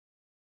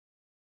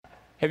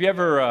Have you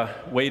ever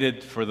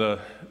waited for the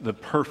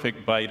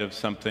perfect bite of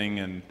something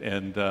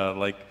and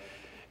like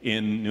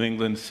in New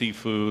England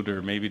seafood,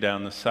 or maybe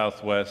down the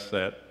Southwest,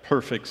 that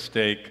perfect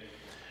steak,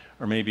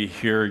 or maybe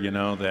here,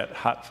 that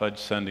hot fudge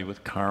sundae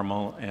with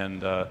caramel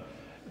and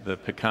the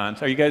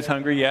pecans. Are you guys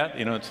hungry yet?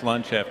 It's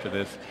lunch after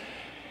this.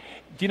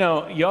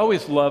 You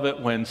always love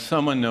it when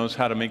someone knows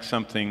how to make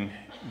something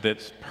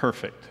that's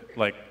perfect.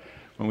 Like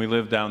when we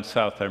lived down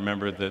south, I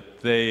remember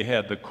that they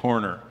had the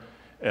corner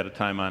at a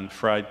time on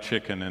fried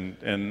chicken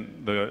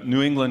and the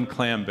New England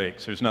clam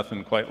bakes. There's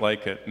nothing quite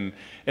like it, and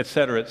et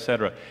cetera, et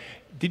cetera.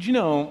 Did you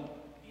know,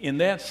 in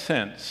that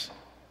sense,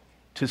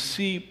 to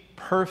see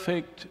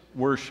perfect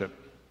worship,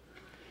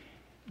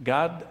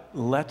 God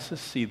lets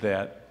us see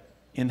that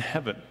in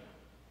heaven.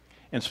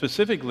 And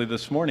specifically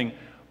this morning,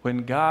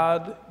 when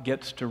God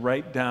gets to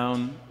write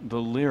down the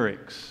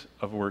lyrics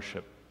of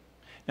worship.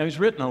 Now, he's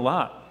written a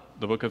lot.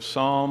 The book of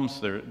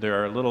Psalms,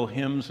 there are little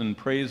hymns and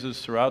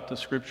praises throughout the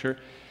scripture.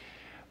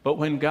 But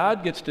when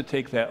God gets to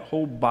take that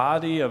whole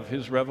body of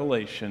his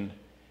revelation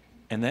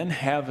and then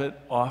have it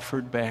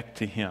offered back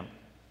to him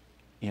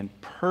in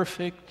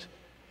perfect,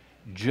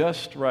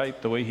 just right,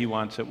 the way he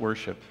wants it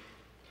worship,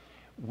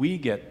 we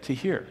get to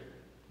hear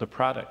the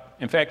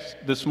product. In fact,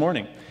 this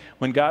morning,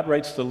 when God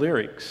writes the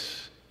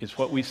lyrics, it's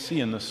what we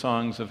see in the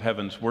songs of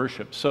heaven's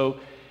worship.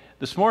 So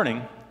this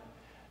morning,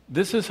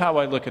 this is how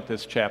I look at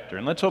this chapter.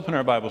 And let's open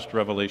our Bibles to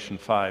Revelation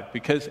 5,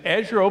 because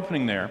as you're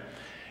opening there,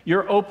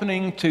 you're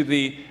opening to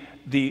the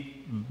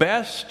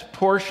best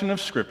portion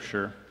of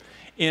Scripture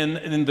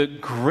in the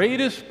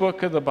greatest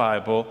book of the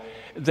Bible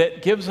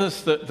that gives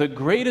us the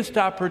greatest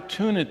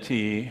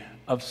opportunity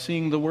of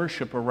seeing the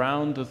worship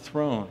around the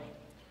throne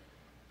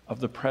of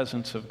the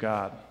presence of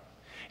God.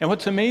 And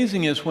what's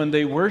amazing is when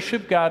they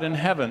worship God in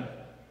heaven,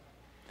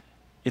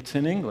 it's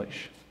in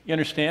English. You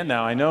understand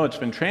now? I know it's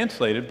been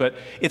translated, but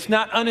it's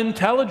not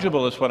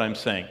unintelligible is what I'm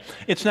saying.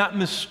 It's not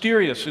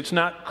mysterious. It's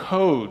not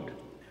code.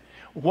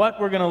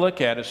 What we're going to look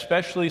at,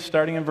 especially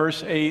starting in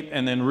verse 8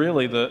 and then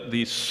really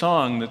the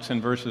song that's in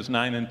verses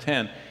 9 and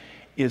 10,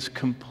 is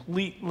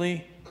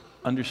completely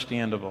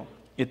understandable.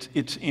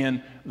 It's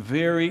in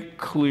very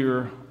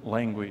clear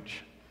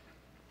language.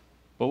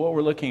 But what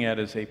we're looking at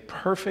is a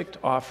perfect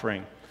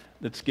offering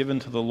that's given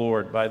to the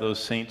Lord by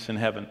those saints in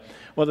heaven.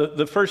 Well,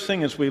 the first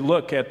thing is we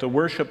look at the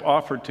worship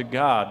offered to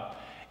God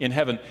in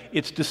heaven.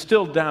 It's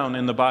distilled down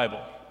in the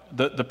Bible.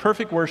 The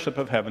perfect worship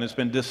of heaven has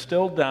been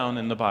distilled down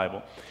in the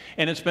Bible.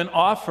 And it's been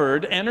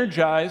offered,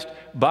 energized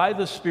by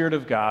the Spirit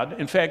of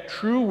God. In fact,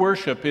 true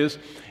worship is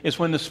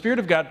when the Spirit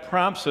of God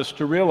prompts us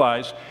to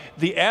realize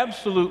the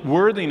absolute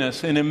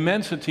worthiness and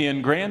immensity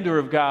and grandeur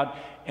of God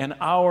and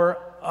our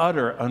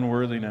utter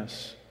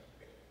unworthiness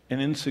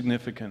and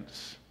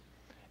insignificance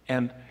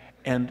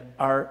and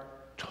our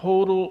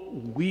total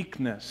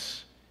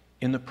weakness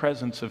in the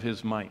presence of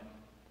His might.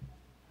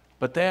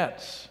 But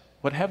that's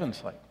what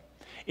heaven's like.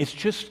 It's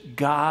just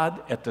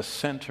God at the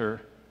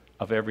center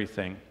of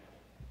everything.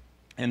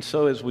 And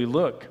so as we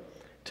look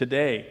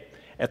today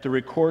at the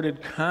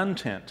recorded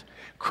content,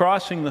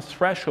 crossing the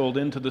threshold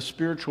into the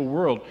spiritual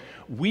world,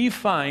 we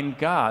find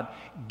God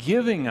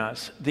giving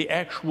us the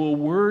actual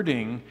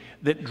wording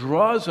that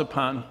draws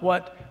upon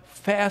what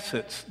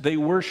facets they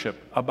worship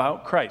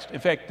about Christ. In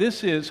fact,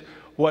 this is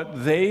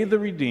what they, the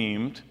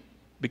redeemed,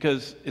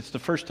 because it's the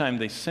first time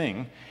they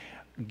sing,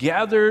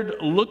 gathered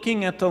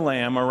looking at the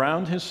Lamb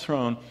around His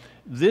throne.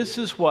 This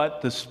is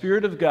what the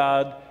Spirit of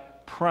God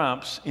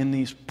prompts in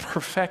these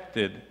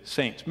perfected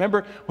saints.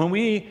 Remember, when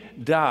we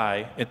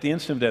die at the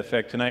instant of death, in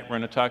fact, tonight we're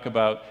going to talk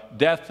about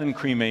death and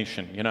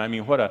cremation.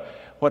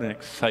 What an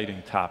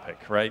exciting topic,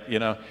 right?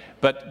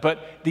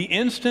 But the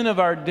instant of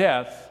our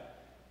death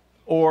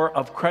or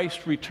of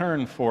Christ's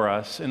return for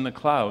us in the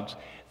clouds,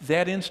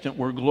 that instant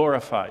we're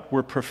glorified,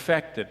 we're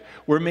perfected,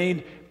 we're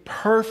made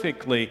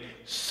perfectly,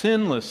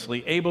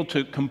 sinlessly able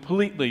to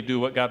completely do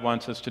what God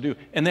wants us to do.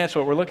 And that's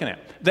what we're looking at.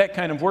 That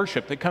kind of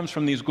worship that comes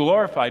from these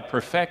glorified,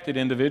 perfected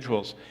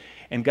individuals.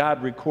 And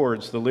God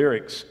records the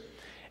lyrics.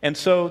 And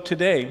so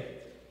today,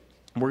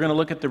 we're going to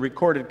look at the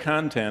recorded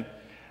content.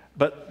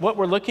 But what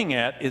we're looking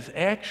at is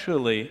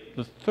actually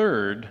the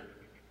third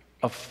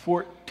of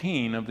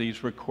 14 of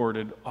these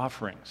recorded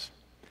offerings.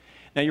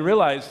 Now you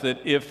realize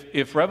that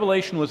if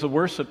Revelation was a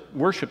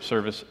worship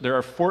service, there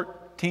are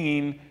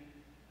 14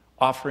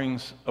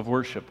 offerings of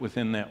worship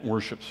within that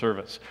worship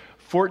service.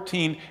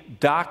 14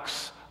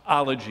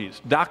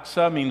 doxologies.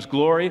 Doxa means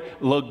glory.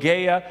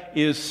 Logeia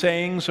is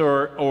sayings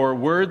or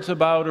words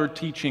about or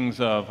teachings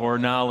of or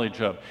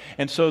knowledge of.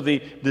 And so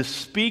the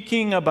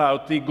speaking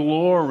about the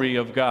glory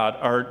of God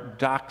are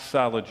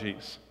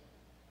doxologies.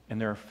 And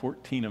there are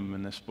 14 of them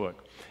in this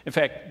book. In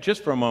fact,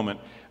 just for a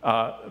moment,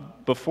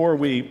 before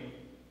we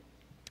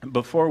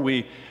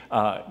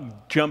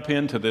jump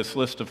into this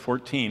list of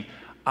 14,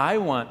 I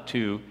want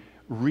to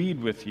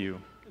read with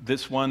you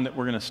this one that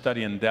we're going to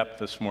study in depth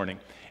this morning.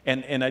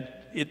 And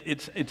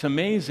it's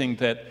amazing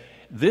that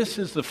this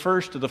is the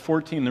first of the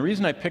 14. The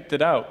reason I picked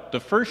it out, the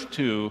first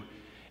two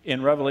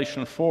in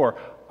Revelation 4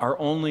 are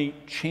only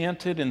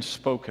chanted and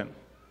spoken.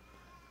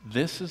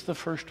 This is the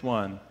first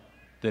one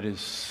that is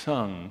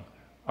sung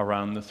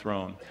around the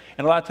throne.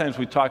 And a lot of times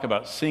we talk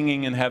about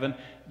singing in heaven.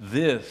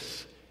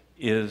 This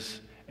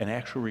is an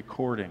actual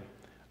recording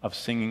of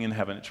singing in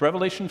heaven. It's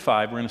Revelation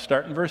 5. We're going to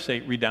start in verse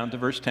 8, read down to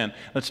verse 10.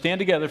 Let's stand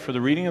together for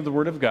the reading of the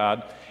Word of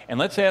God, and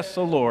let's ask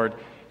the Lord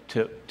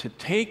to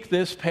take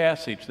this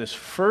passage, this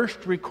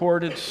first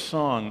recorded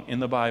song in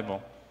the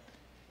Bible,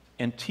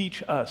 and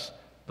teach us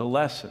the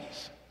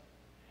lessons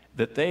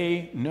that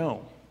they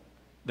know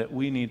that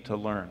we need to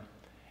learn,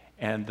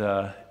 and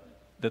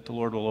that the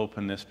Lord will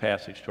open this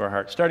passage to our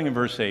hearts. Starting in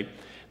verse 8.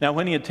 Now,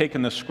 when he had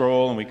taken the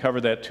scroll, and we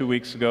covered that 2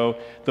 weeks ago,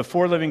 the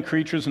 4 living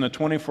creatures and the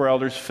 24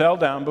 elders fell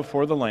down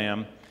before the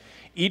Lamb,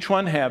 each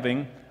one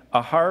having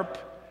a harp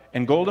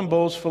and golden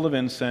bowls full of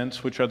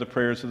incense, which are the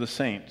prayers of the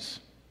saints.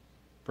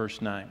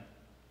 Verse 9.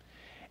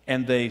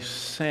 And they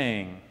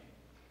sang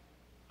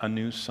a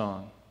new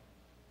song.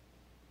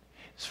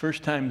 It's the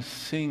first time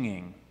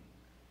singing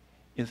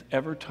is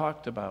ever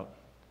talked about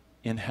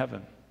in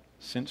heaven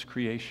since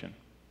creation.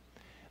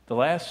 The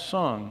last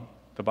song,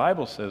 the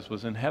Bible says,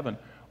 was in heaven,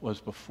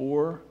 was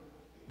before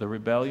the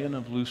rebellion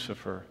of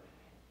Lucifer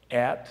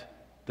at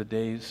the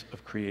days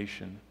of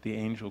creation. The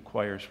angel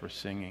choirs were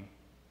singing.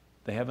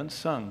 They haven't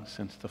sung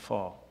since the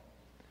fall.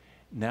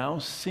 Now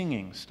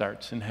singing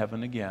starts in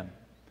heaven again,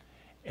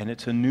 and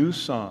it's a new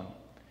song.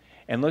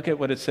 And look at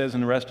what it says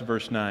in the rest of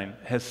verse 9.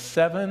 It has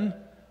 7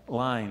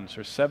 lines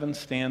or 7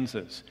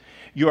 stanzas.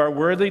 You are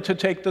worthy to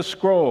take the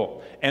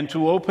scroll and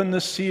to open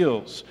the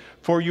seals,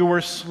 for you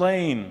were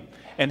slain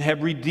and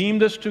have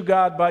redeemed us to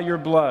God by your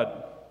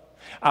blood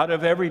out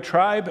of every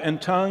tribe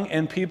and tongue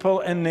and people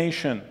and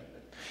nation,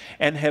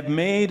 and have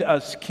made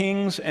us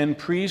kings and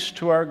priests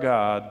to our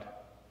God,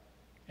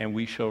 and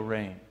we shall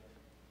reign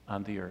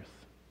on the earth.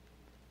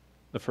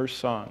 The first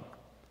song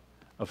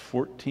of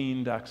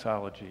 14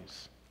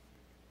 doxologies,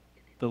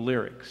 the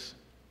lyrics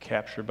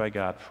captured by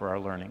God for our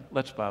learning.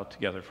 Let's bow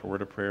together for a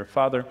word of prayer.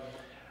 Father,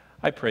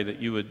 I pray that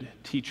you would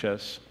teach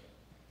us.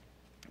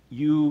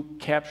 You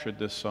captured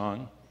this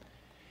song.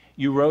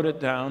 You wrote it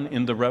down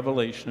in the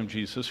revelation of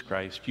Jesus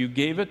Christ. You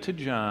gave it to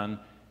John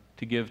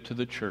to give to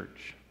the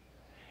church.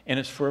 And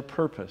it's for a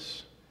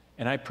purpose.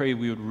 And I pray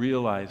we would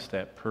realize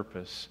that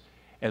purpose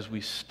as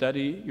we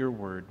study your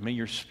word. May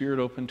your Spirit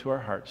open to our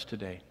hearts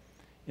today.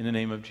 In the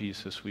name of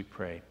Jesus we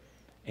pray.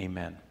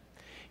 Amen.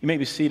 You may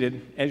be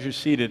seated. As you're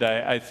seated,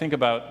 I think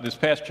about this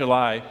past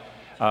July,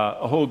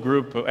 a whole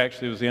group,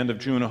 actually it was the end of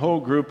June, a whole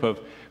group of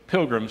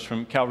pilgrims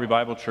from Calvary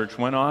Bible Church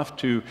went off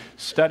to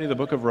study the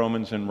book of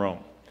Romans in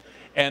Rome.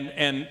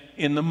 And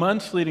in the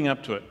months leading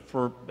up to it,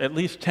 for at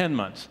least 10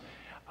 months,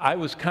 I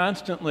was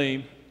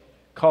constantly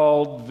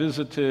called,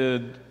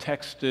 visited,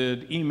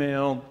 texted,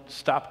 emailed,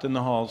 stopped in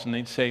the halls, and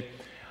they'd say,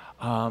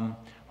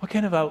 what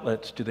kind of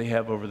outlets do they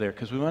have over there?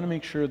 Because we want to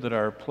make sure that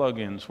our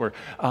plug-ins work.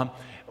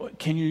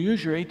 Can you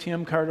use your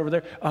ATM card over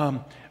there?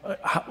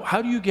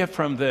 How do you get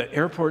from the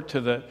airport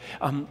to the...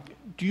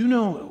 do you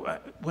know...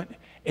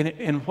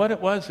 And what it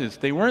was is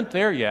they weren't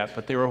there yet,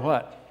 but they were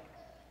what?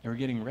 They were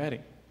getting ready.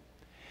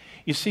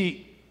 You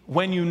see,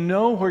 when you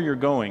know where you're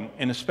going,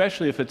 and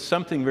especially if it's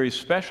something very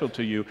special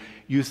to you,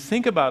 you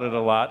think about it a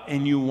lot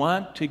and you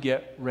want to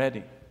get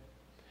ready.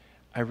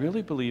 I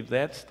really believe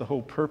that's the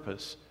whole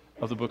purpose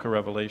of the book of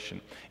Revelation.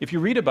 If you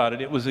read about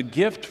it, it was a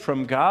gift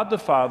from God the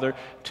Father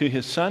to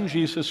his Son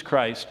Jesus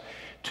Christ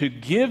to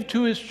give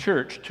to his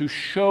church, to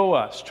show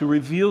us, to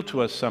reveal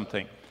to us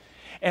something.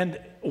 And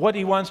what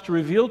he wants to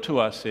reveal to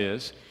us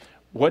is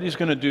what he's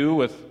going to do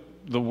with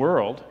the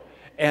world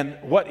and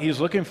what he's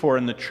looking for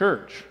in the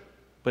church.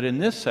 But in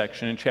this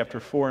section, in chapter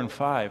 4 and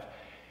 5,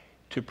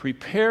 to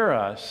prepare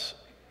us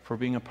for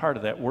being a part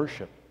of that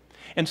worship.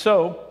 And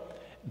so,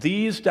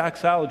 these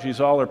doxologies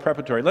all are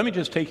preparatory. Let me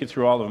just take you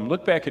through all of them.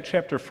 Look back at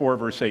chapter 4,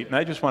 verse 8. And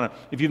I just want to,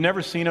 if you've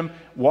never seen them,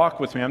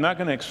 walk with me. I'm not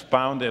going to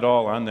expound at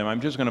all on them.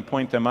 I'm just going to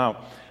point them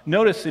out.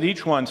 Notice that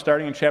each one,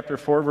 starting in chapter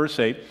 4, verse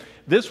 8,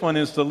 this one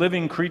is the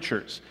living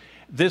creatures.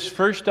 This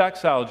first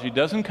doxology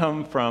doesn't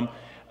come from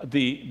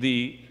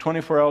the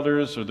 24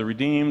 elders or the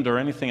redeemed or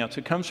anything else.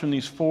 It comes from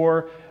these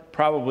 4,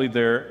 probably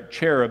their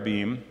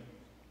cherubim,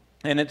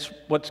 and it's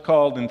what's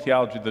called in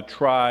theology the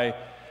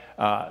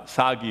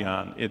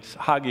Sagion. It's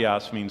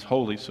Hagios means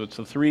holy, so it's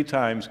the 3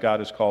 times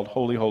God is called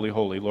holy, holy,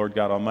 holy, Lord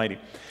God Almighty.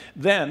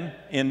 Then,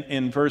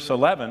 in verse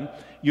 11,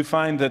 you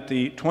find that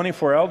the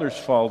 24 elders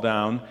fall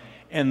down,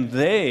 and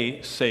they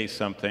say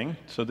something.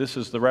 So this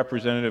is the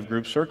representative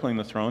group circling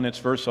the throne. It's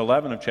verse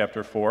 11 of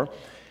chapter 4.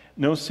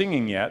 No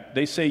singing yet.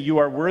 They say, you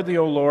are worthy,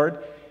 O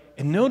Lord.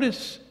 And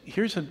notice,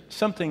 here's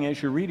something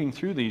as you're reading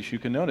through these, you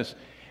can notice,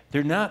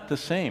 they're not the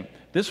same.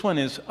 This one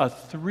is a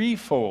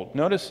threefold.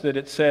 Notice that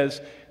it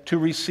says, to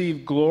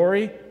receive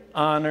glory,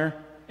 honor,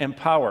 and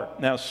power.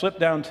 Now, slip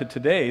down to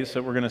today's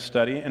that we're going to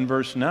study. In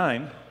verse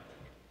 9,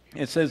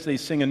 it says they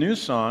sing a new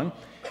song,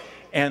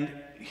 and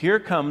here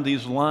come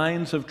these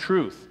lines of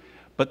truth.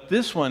 But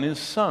this one is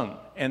sung,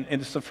 and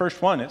it's the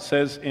first one. It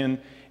says in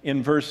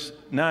verse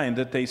 9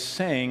 that they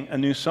sang a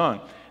new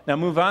song. Now,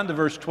 move on to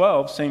verse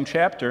 12, same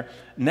chapter.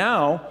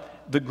 Now,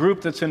 the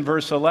group that's in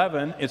verse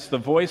 11, it's the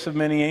voice of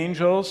many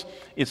angels,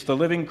 it's the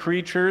living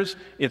creatures,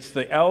 it's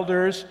the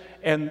elders,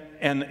 and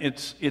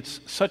it's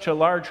such a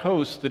large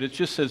host that it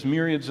just says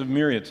myriads of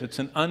myriads. It's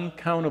an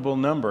uncountable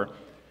number.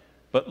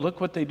 But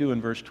look what they do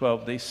in verse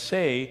 12. They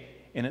say,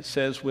 and it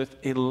says, with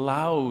a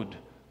loud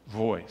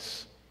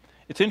voice.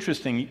 It's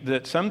interesting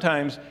that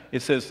sometimes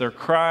it says they're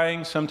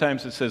crying,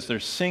 sometimes it says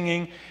they're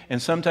singing,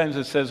 and sometimes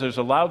it says there's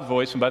a loud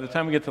voice, and by the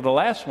time we get to the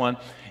last one,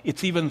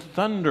 it's even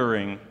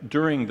thundering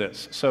during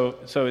this. So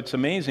it's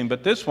amazing.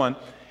 But this one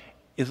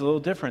is a little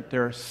different.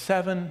 There are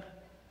seven,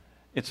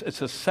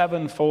 it's a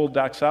sevenfold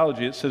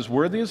doxology. It says,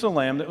 worthy is the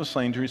Lamb that was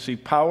slain to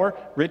receive power,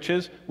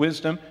 riches,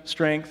 wisdom,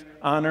 strength,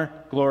 honor,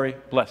 glory,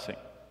 blessing.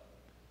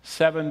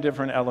 7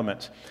 different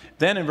elements.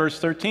 Then in verse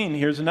 13,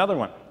 here's another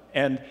one.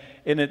 And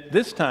at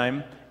this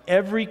time,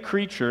 every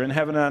creature in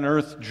heaven and on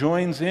earth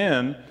joins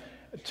in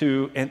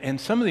to, and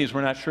some of these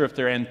we're not sure if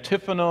they're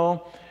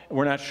antiphonal,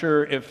 we're not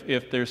sure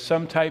if there's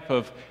some type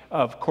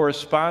of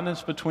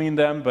correspondence between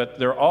them, but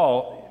they're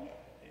all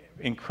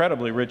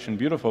incredibly rich and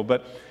beautiful.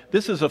 But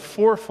this is a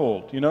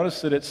fourfold. You notice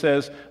that it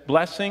says,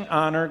 blessing,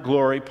 honor,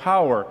 glory,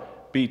 power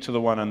be to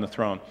the one on the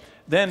throne.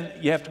 Then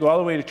you have to go all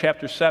the way to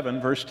chapter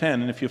 7, verse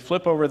 10, and if you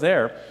flip over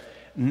there,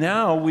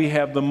 now we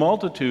have the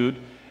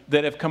multitude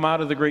that have come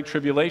out of the Great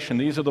Tribulation.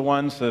 These are the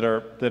ones that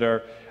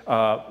are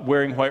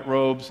wearing white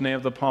robes, and they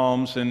have the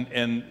palms,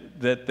 and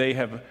that they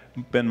have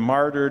been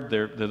martyred.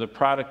 They're the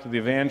product of the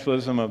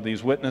evangelism of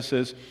these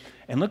witnesses.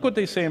 And look what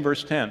they say in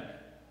verse 10.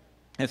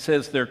 It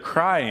says they're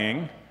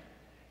crying,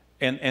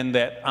 and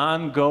that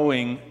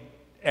ongoing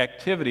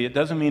activity, it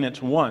doesn't mean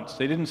it's once.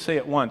 They didn't say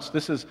it once.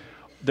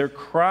 They're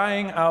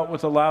crying out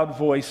with a loud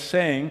voice,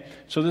 saying,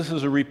 so this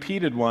is a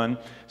repeated one,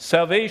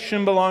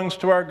 salvation belongs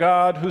to our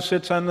God who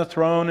sits on the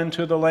throne and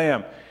to the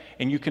Lamb.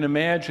 And you can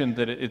imagine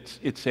that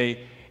it's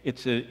a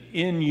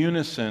in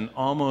unison,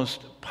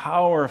 almost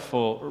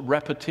powerful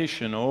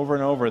repetition over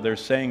and over. They're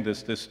saying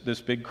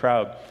this big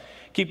crowd.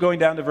 Keep going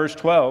down to verse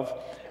 12.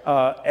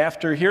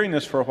 After hearing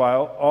this for a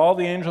while, all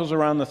the angels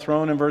around the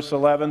throne in verse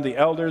 11, the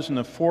elders and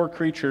the 4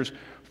 creatures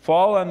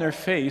fall on their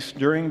face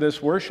during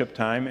this worship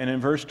time. And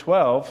in verse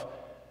 12,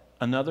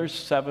 another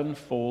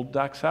sevenfold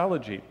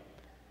doxology.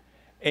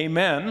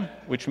 Amen,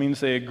 which means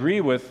they agree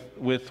with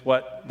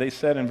what they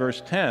said in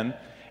verse 10.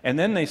 And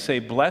then they say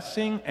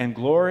blessing and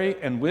glory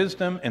and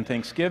wisdom and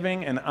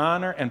thanksgiving and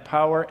honor and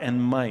power and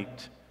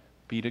might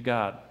be to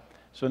God.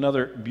 So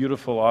another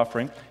beautiful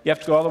offering. You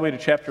have to go all the way to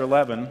chapter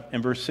 11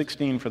 and verse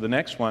 16 for the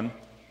next one.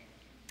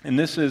 And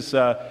this is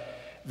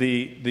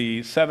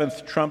the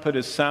seventh trumpet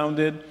is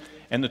sounded,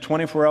 and the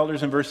 24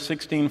 elders in verse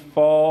 16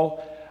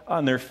 fall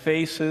on their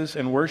faces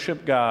and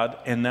worship God.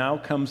 And now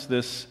comes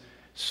this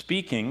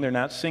speaking. They're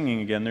not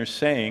singing again, they're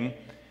saying.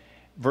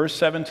 Verse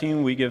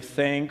 17, we give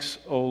thanks,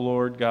 O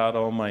Lord God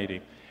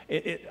Almighty.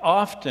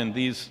 Often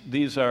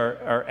these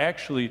are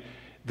actually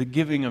the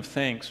giving of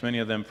thanks, many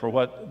of them, for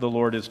what the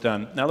Lord has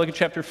done. Now look at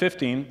chapter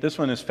 15. This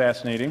one is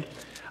fascinating.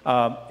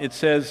 It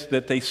says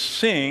that they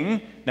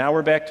sing. Now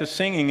we're back to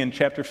singing in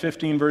chapter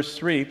 15, verse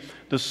 3.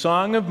 The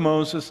song of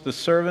Moses, the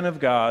servant of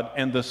God,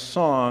 and the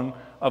song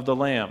of the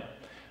Lamb.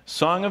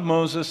 Song of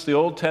Moses, the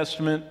Old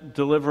Testament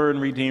deliverer and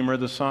redeemer.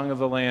 The song of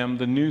the Lamb,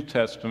 the New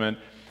Testament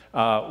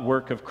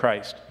work of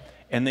Christ.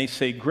 And they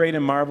say, great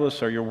and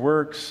marvelous are your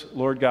works,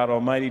 Lord God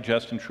Almighty,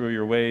 just and true are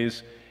your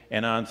ways,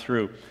 and on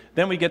through.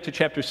 Then we get to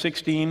chapter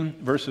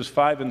 16, verses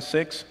 5 and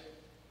 6.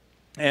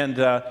 And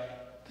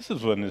this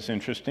is one that's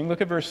interesting.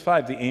 Look at verse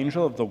 5. The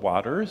angel of the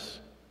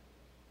waters.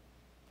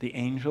 The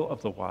angel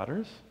of the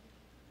waters?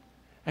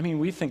 I mean,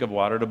 we think of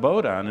water to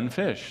boat on and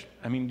fish.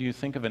 I mean, do you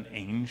think of an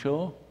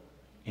angel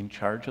in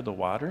charge of the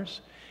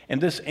waters?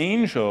 And this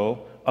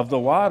angel of the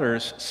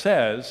waters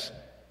says,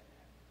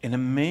 an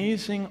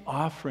amazing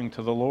offering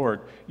to the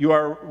Lord. You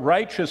are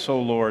righteous, O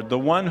Lord, the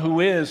one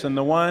who is and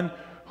the one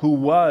who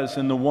was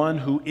and the one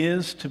who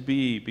is to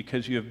be,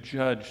 because you have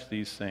judged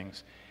these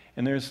things.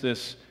 And there's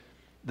this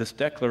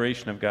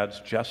declaration of God's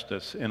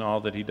justice in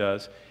all that he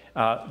does.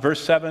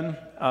 Verse 7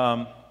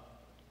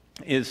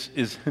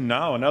 is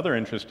now another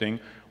interesting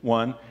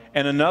one,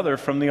 and another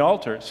from the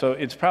altar. So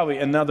it's probably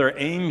another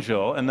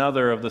angel,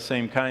 another of the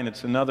same kind.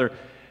 It's another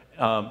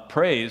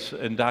praise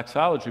and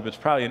doxology, but it's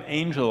probably an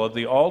angel of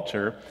the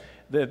altar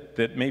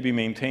that maybe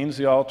maintains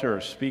the altar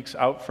or speaks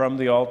out from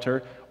the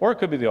altar, or it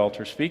could be the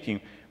altar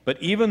speaking. But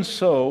even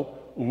so,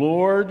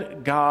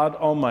 Lord God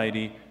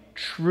Almighty,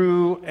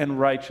 true and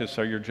righteous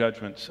are your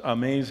judgments.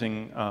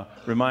 Amazing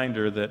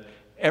reminder that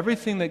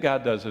everything that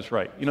God does is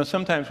right. You know,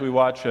 sometimes we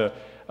watch a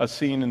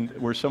scene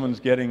where someone's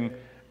getting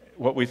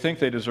what we think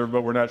they deserve,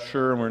 but we're not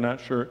sure, and we're not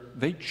sure.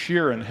 They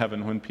cheer in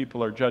heaven when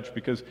people are judged,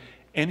 because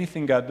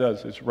anything God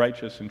does is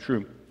righteous and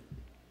true.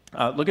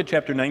 Look at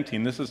chapter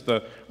 19. This is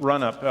the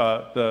run-up,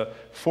 the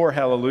 4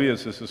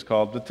 hallelujahs this is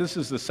called, but this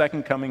is the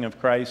second coming of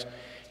Christ.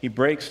 He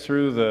breaks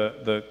through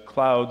the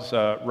clouds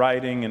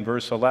riding in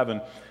verse 11.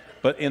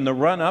 But in the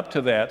run-up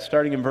to that,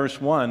 starting in verse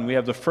 1, we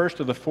have the first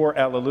of the 4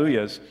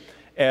 alleluias,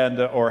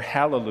 or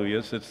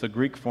hallelujahs. It's the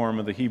Greek form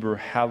of the Hebrew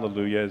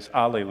hallelujah, is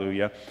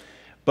alleluia.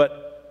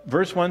 But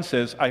verse 1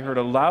 says, I heard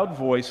a loud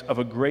voice of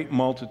a great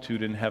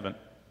multitude in heaven.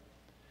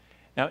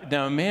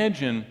 Now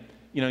imagine,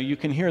 you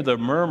can hear the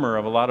murmur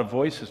of a lot of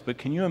voices, but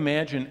can you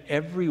imagine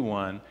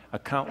everyone, a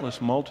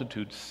countless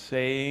multitude,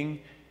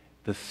 saying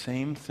the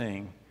same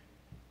thing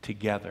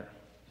together?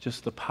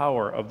 Just the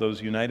power of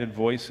those united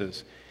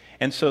voices.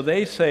 And so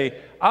they say,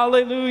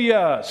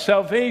 Alleluia,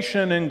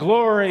 salvation and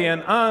glory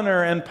and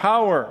honor and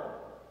power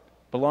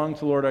belong to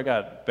the Lord our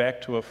God.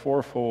 Back to a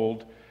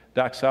fourfold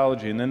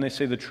doxology. And then they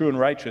say the true and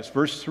righteous.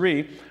 Verse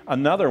 3,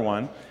 another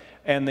one.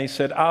 And they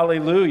said,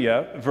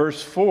 Alleluia.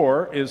 Verse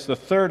 4 is the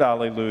third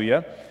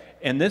Alleluia.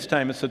 And this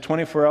time it's the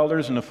 24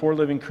 elders and the 4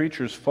 living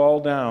creatures fall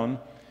down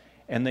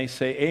and they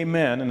say,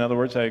 Amen. In other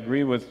words, I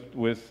agree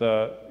with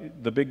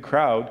the big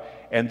crowd.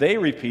 And they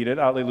repeated,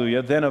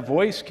 Alleluia. Then a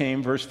voice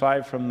came, verse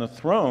 5, from the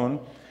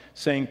throne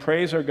saying,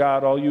 Praise our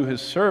God, all you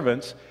his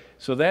servants.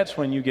 So that's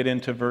when you get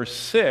into verse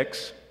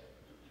 6,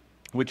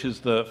 which is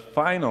the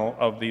final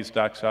of these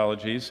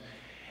doxologies.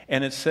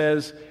 And it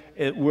says,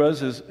 it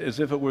was as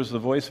if it was the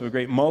voice of a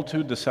great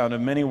multitude, the sound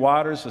of many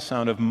waters, the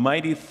sound of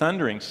mighty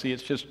thunderings. See,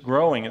 it's just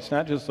growing. It's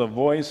not just the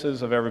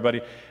voices of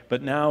everybody,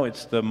 but now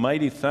it's the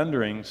mighty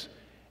thunderings.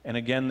 And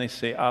again, they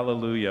say,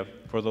 Alleluia,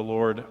 for the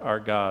Lord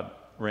our God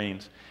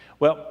reigns.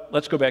 Well,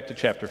 let's go back to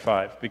chapter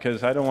 5,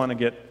 because I don't want to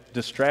get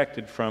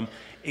distracted from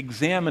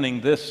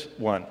examining this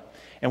one.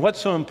 And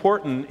what's so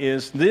important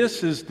is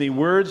this is the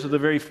words of the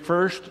very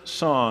first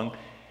song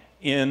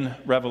in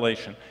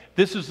Revelation.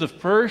 This is the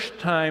first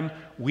time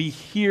we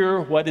hear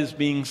what is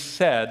being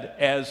said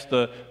as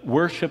the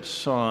worship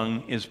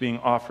song is being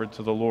offered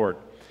to the Lord.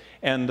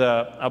 And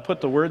I'll put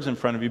the words in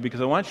front of you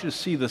because I want you to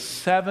see the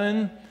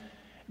 7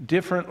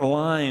 different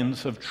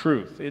lines of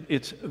truth.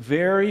 It's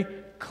very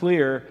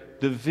clear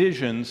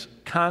divisions,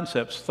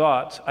 concepts,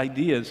 thoughts,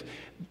 ideas,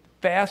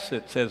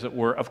 facets, as it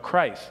were, of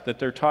Christ that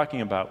they're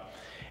talking about.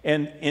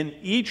 And in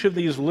each of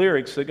these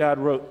lyrics that God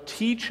wrote,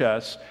 teach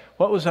us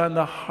what was on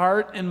the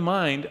heart and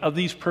mind of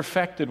these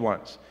perfected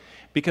ones,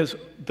 because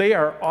they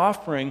are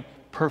offering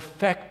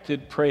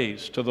perfected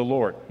praise to the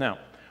Lord. Now,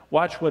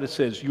 watch what it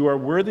says. You are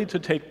worthy to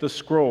take the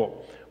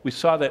scroll. We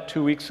saw that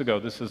 2 weeks ago.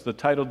 This is the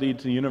title deed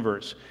to the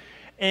universe.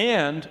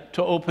 And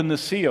to open the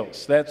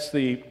seals. That's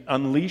the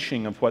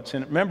unleashing of what's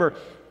in it. Remember,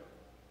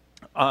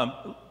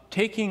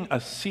 taking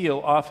a seal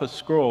off a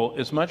scroll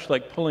is much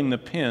like pulling the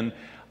pin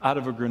out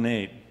of a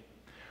grenade.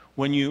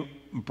 When you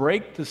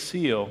break the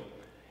seal,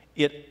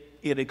 it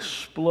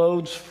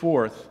explodes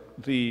forth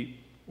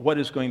what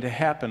is going to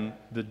happen,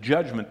 the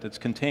judgment that's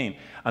contained.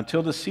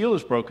 Until the seal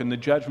is broken, the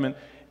judgment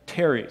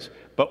tarries.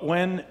 But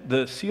when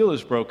the seal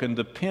is broken,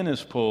 the pin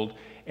is pulled,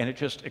 and it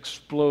just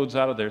explodes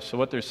out of there. So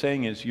what they're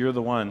saying is, you're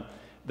the one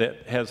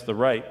that has the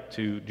right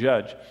to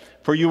judge.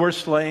 For you were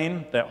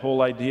slain, that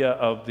whole idea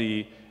of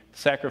the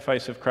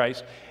sacrifice of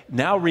Christ.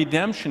 Now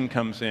redemption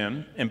comes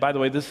in, and by the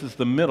way, this is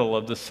the middle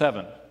of the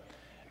 7.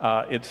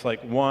 It's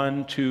like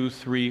 1, 2,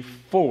 3,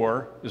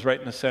 4 is right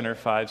in the center,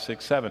 5,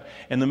 6, 7.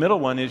 And the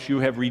middle one is, you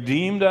have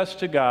redeemed us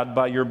to God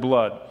by your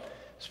blood.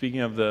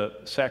 Speaking of the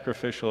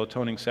sacrificial,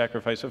 atoning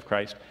sacrifice of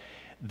Christ.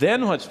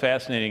 Then what's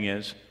fascinating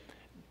is,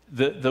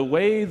 the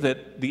way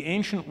that the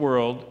ancient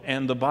world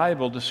and the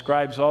Bible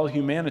describes all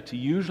humanity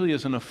usually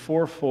is in a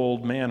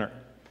fourfold manner.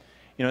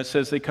 It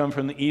says they come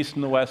from the east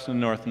and the west and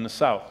the north and the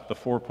south, the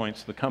 4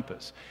 points of the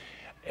compass.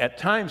 At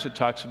times it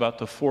talks about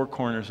the 4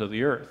 corners of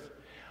the earth.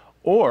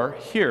 Or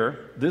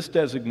here, this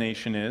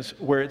designation is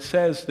where it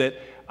says that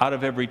out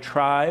of every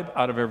tribe,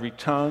 out of every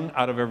tongue,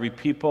 out of every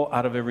people,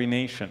 out of every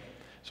nation.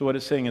 So what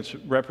it's saying, it's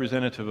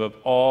representative of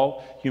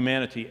all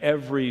humanity,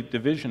 every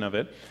division of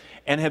it,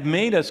 and have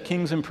made us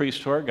kings and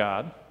priests to our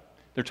God.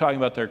 They're talking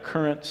about their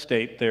current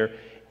state. They're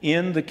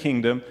in the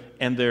kingdom,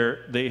 and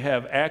they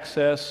have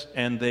access,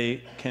 and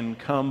they can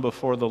come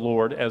before the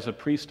Lord as a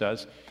priest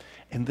does.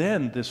 And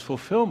then this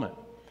fulfillment.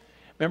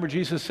 Remember,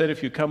 Jesus said,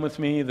 if you come with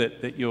me,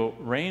 that you'll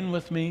reign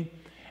with me.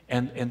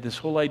 And this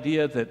whole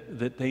idea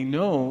that they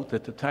know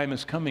that the time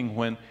is coming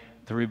when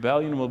the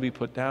rebellion will be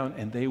put down,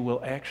 and they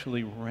will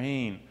actually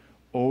reign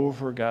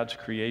over God's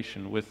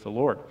creation with the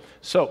Lord.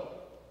 So,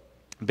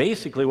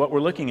 basically, what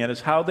we're looking at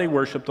is how they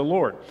worship the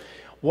Lord.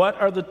 What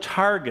are the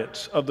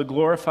targets of the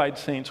glorified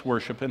saints'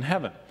 worship in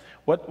heaven?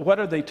 What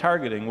are they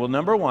targeting? Well,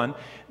 number one,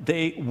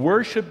 they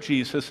worship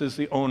Jesus as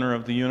the owner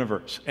of the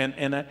universe.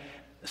 And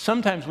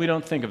sometimes we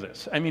don't think of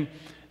this. I mean,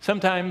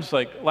 sometimes,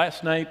 like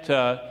last night,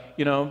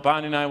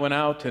 Bonnie and I went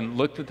out and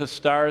looked at the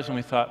stars, and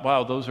we thought,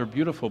 wow, those are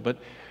beautiful. But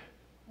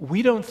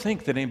we don't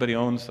think that anybody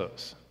owns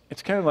those.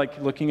 It's kind of like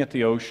looking at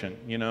the ocean.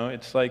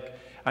 It's like,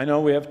 I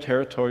know we have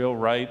territorial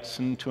rights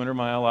and 200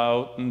 mile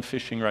out and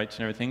fishing rights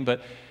and everything,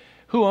 but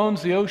who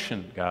owns the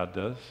ocean? God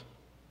does.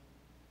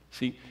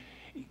 See,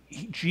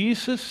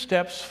 Jesus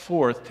steps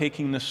forth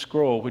taking the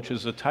scroll, which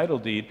is a title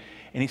deed,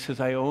 and he says,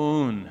 I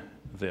own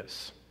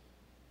this.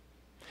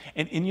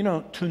 And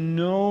to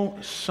know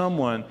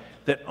someone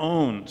that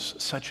owns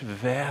such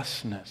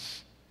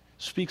vastness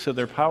speaks of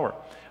their power.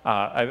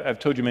 I've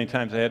told you many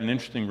times I had an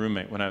interesting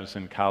roommate when I was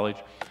in college,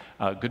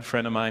 a good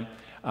friend of mine.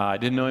 I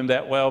didn't know him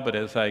that well, but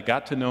as I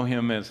got to know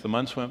him as the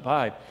months went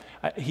by,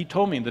 He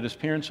told me that his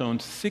parents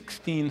owned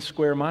 16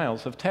 square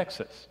miles of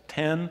Texas,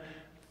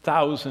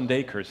 10,000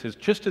 acres.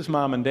 Just his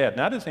mom and dad,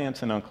 not his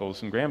aunts and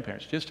uncles and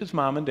grandparents, just his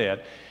mom and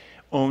dad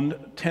owned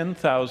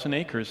 10,000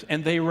 acres,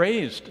 and they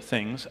raised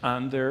things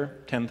on their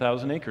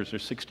 10,000 acres, or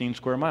 16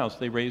 square miles.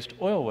 They raised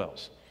oil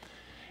wells.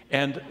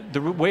 And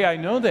the way I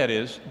know that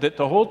is that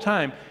the whole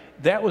time,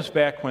 that was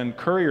back when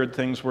couriered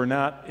things were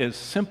not as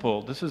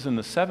simple. This is in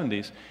the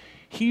 70s.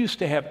 He used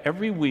to have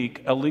every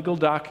week a legal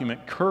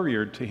document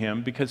couriered to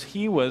him because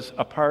he was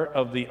a part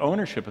of the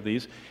ownership of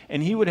these,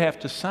 and he would have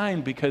to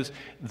sign because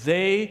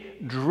they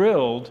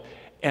drilled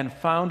and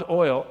found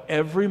oil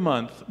every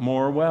month,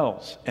 more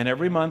wells. And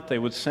every month they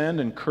would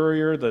send and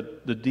courier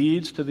the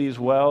deeds to these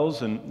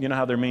wells, and you know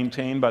how they're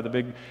maintained by the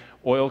big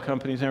oil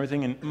companies and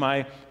everything. And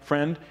my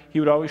friend, he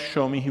would always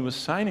show me he was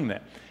signing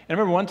that. And I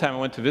remember one time I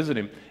went to visit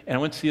him, and I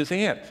went to see his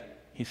aunt.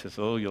 He says,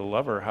 "Oh, you'll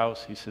love her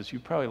house." He says, "You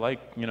probably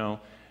like,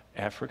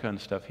 Africa and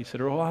stuff." He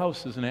said, "Her whole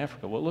house is in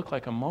Africa." Well, it looked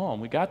like a mall.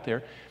 And we got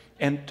there,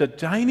 and the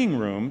dining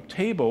room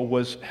table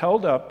was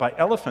held up by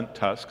elephant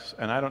tusks,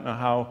 and I don't know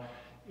how.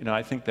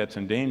 I think that's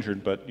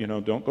endangered, but,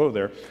 don't go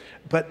there.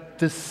 But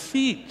the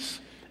seats,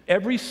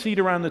 every seat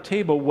around the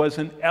table was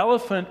an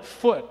elephant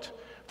foot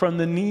from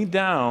the knee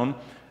down,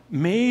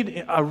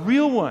 made a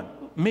real one,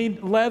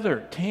 made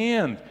leather,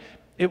 tanned.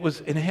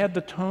 It had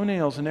the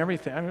toenails and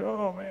everything. I mean,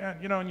 oh man,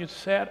 and you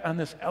sat on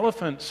this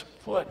elephant's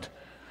foot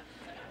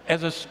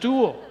as a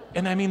stool.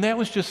 And I mean, that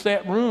was just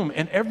that room.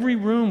 And every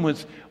room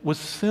was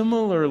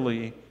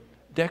similarly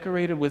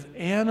decorated with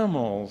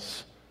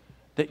animals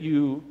that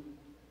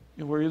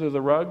were either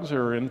the rugs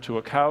or into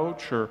a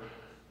couch, or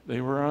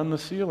they were on the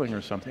ceiling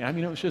or something. I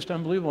mean, it was just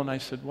unbelievable. And I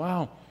said,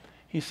 "Wow."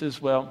 He says,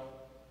 "Well,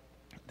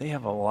 they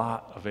have a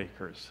lot of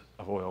acres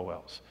of oil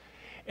wells."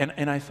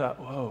 And I thought,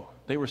 whoa,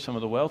 they were some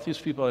of the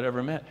wealthiest people I'd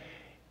ever met.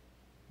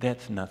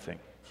 That's nothing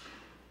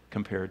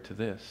compared to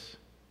this.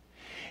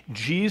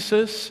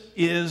 Jesus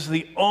is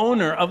the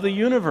owner of the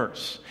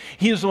universe.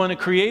 He is the one who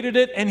created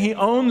it, and he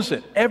owns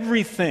it,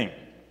 everything.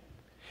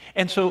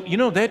 And so,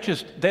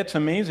 that's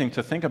amazing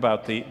to think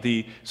about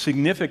the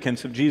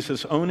significance of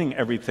Jesus owning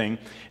everything.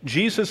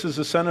 Jesus is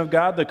the Son of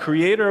God, the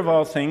creator of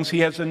all things. He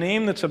has a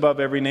name that's above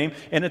every name,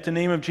 and at the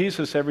name of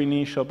Jesus, every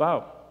knee shall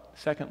bow.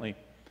 Secondly,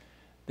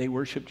 they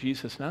worship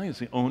Jesus not only as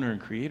the owner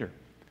and creator,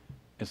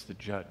 as the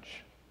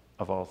judge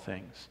of all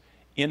things.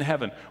 In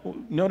heaven,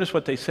 notice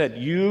what they said.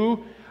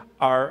 You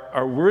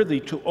are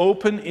worthy to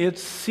open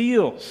its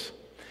seals.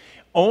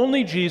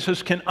 Only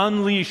Jesus can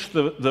unleash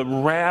the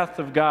wrath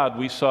of God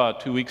we saw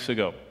 2 weeks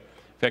ago.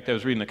 In fact, I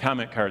was reading the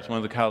comment cards. One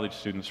of the college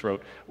students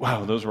wrote,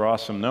 "Wow, those were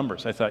awesome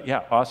numbers." I thought,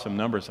 yeah, awesome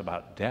numbers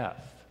about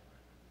death.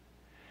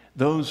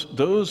 Those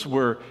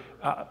were,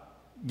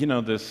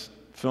 this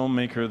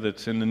filmmaker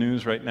that's in the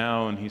news right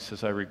now, and he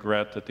says, "I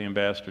regret that the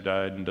ambassador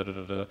died," and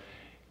da-da-da-da.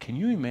 Can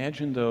you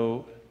imagine,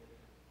 though,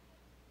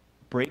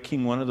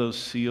 breaking one of those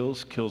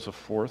seals kills a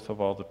fourth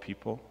of all the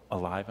people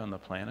alive on the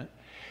planet?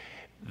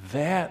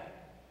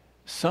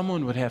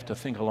 Someone would have to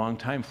think a long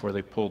time before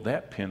they pulled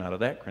that pin out of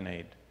that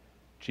grenade.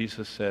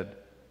 Jesus said,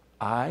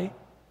 "I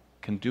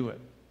can do it."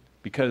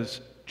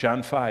 Because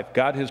John 5,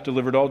 God has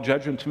delivered all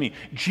judgment to me.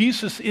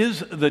 Jesus is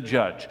the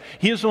judge.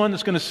 He is the one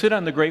that's going to sit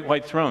on the great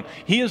white throne.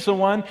 He is the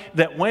one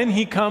that when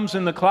he comes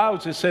in the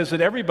clouds, it says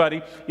that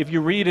everybody, if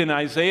you read in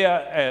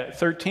Isaiah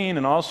 13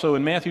 and also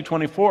in Matthew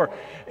 24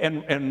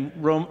 and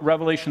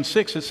Revelation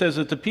 6, it says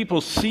that the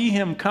people see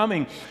him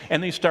coming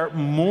and they start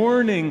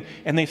mourning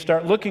and they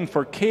start looking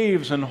for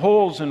caves and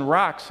holes and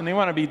rocks, and they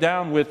want to be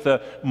down with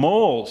the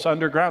moles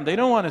underground. They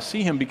don't want to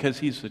see him because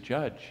he's the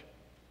judge.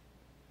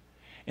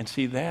 And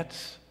see,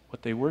 that's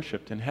what they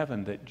worshiped in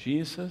heaven, that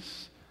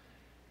Jesus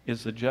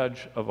is the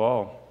judge of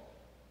all.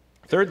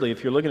 Thirdly,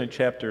 if you're looking at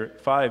chapter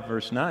 5,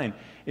 verse 9,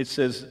 it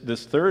says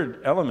this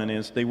third element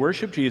is they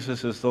worship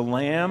Jesus as the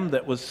Lamb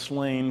that was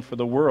slain for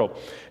the world.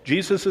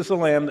 Jesus is the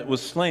Lamb that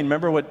was slain.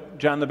 Remember what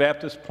John the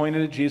Baptist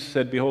pointed at? Jesus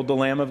said, "Behold the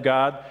Lamb of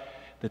God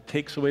that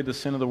takes away the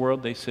sin of the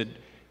world." They said,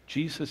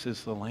 Jesus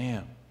is the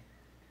Lamb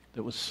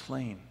that was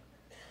slain.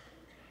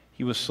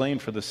 He was slain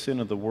for the sin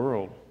of the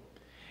world.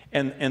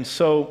 And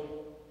so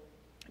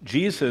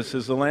Jesus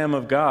is the Lamb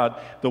of God,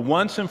 the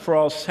once and for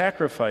all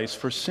sacrifice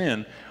for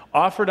sin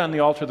offered on the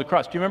altar of the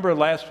cross. Do you remember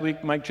last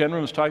week Mike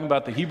Jenron was talking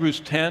about the Hebrews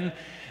 10,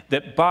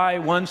 that by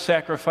one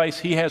sacrifice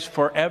he has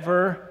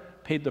forever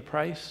paid the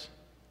price?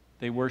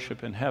 They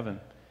worship in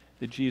heaven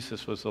that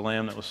Jesus was the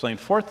Lamb that was slain.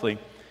 Fourthly,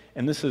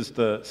 and this is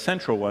the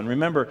central one,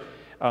 remember,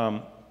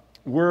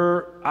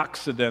 we're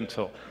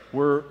Occidental.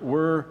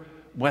 We're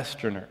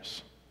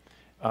Westerners.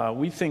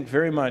 We think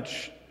very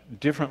much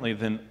differently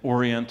than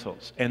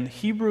Orientals. And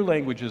Hebrew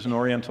language is an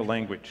Oriental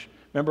language.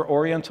 Remember,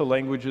 Oriental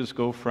languages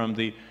go from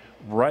the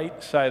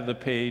right side of the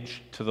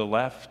page to the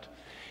left.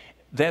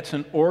 That's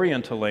an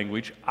Oriental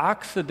language.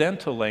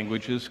 Occidental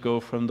languages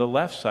go from the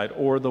left side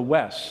or the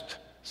west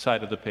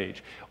side of the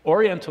page.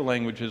 Oriental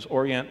languages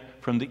orient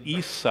from the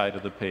east side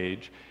of the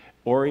page.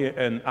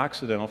 and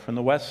Occidental from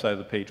the west side of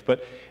the page.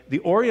 But the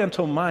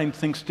Oriental mind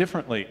thinks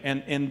differently,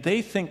 and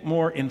they think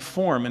more in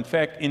form. In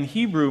fact, in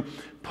Hebrew,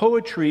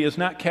 poetry is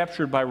not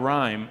captured by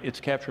rhyme, it's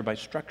captured by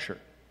structure.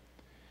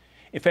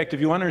 In fact,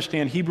 if you want to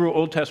understand Hebrew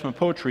Old Testament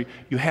poetry,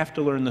 you have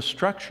to learn the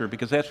structure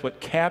because that's what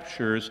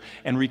captures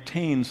and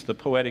retains the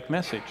poetic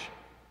message.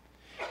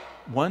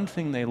 One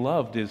thing they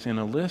loved is in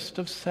a list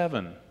of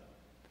 7,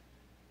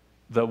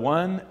 the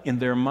one in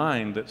their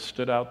mind that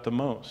stood out the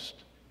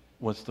most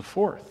was the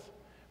 4th,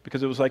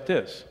 because it was like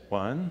this: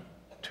 1,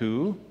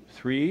 2,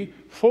 3,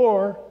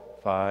 4,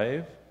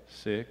 5,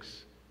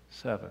 6,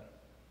 7.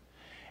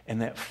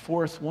 And that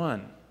 4th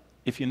one,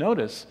 if you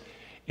notice,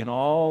 in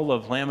all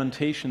of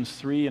Lamentations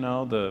 3,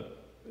 the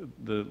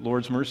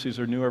Lord's mercies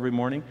are new every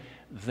morning,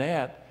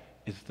 that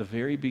is the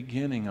very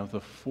beginning of the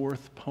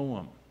 4th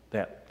poem,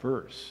 that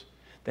verse.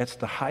 That's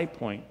the high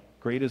point,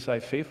 great is thy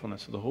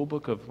faithfulness, of the whole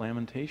book of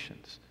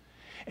Lamentations.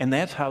 And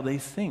that's how they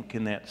think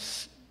in that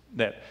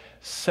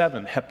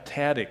 7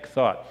 heptadic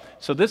thought.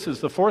 So this is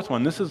the 4th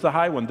one. This is the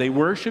high one. They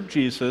worship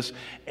Jesus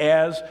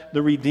as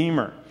the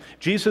Redeemer.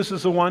 Jesus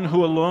is the one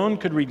who alone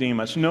could redeem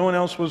us. No one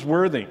else was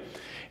worthy.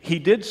 He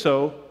did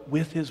so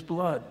with his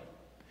blood.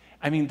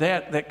 I mean,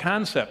 that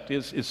concept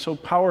is so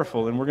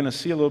powerful, and we're going to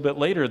see a little bit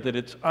later that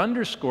it's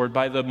underscored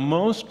by the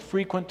most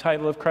frequent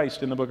title of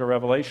Christ in the book of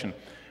Revelation,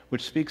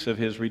 which speaks of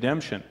his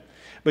redemption.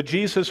 But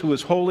Jesus, who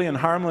was holy and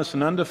harmless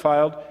and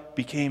undefiled,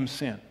 became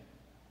sin.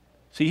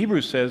 See,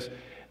 Hebrews says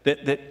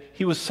that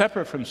he was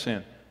separate from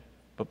sin,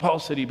 but Paul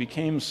said he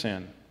became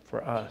sin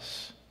for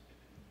us.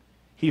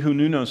 He who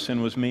knew no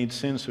sin was made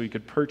sin so he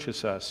could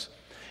purchase us.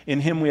 In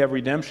him we have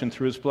redemption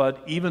through his blood,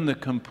 even the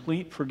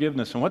complete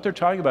forgiveness. And what they're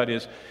talking about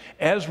is,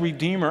 as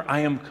Redeemer, I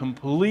am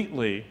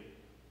completely,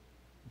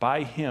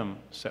 by him,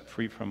 set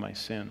free from my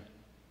sin.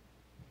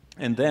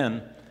 And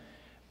then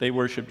they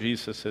worship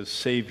Jesus as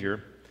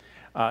Savior.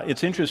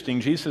 It's interesting,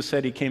 Jesus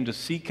said he came to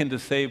seek and to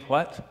save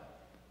what?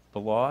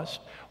 The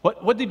lost.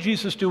 What did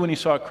Jesus do when he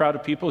saw a crowd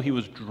of people? He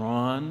was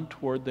drawn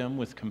toward them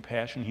with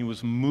compassion. He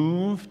was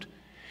moved.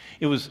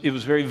 It was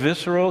very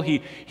visceral.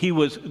 He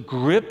was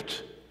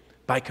gripped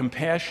by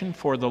compassion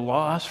for the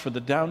lost, for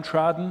the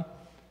downtrodden.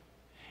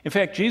 In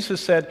fact,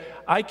 Jesus said,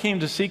 I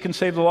came to seek and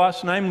save the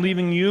lost, and I'm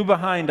leaving you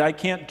behind. I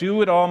can't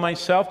do it all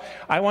myself.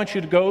 I want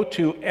you to go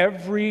to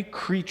every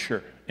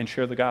creature and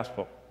share the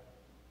gospel.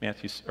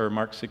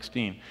 Mark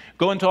 16.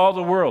 Go into all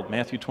the world,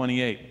 Matthew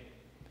 28.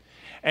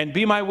 And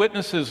be my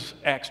witnesses,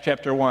 Acts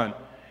chapter 1.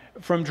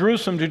 From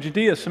Jerusalem to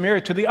Judea,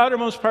 Samaria, to the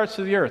uttermost parts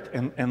of the earth.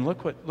 And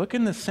look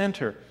in the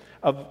center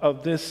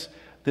of this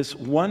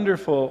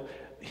wonderful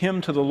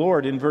hymn to the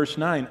Lord in verse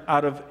 9.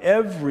 Out of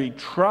every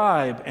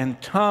tribe and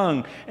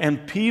tongue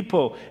and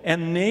people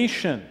and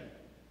nation.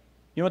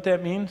 You know what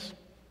that means?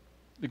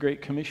 The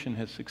Great Commission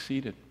has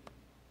succeeded.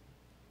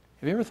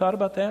 Have you ever thought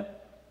about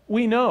that?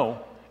 We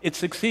know it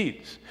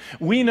succeeds.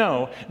 We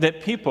know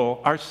that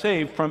people are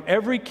saved from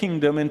every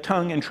kingdom and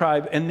tongue and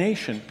tribe and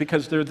nation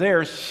because they're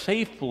there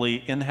safely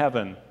in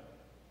heaven.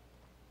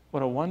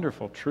 What a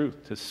wonderful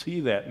truth to see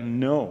that and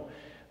know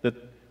that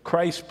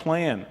Christ's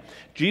plan.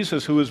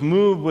 Jesus, who was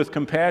moved with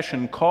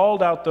compassion,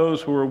 called out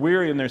those who were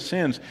weary in their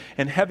sins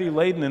and heavy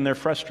laden in their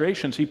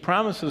frustrations. He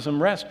promises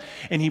them rest,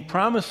 and he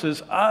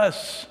promises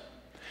us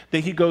that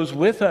he goes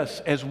with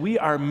us as we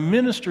are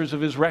ministers of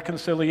his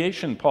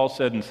reconciliation, Paul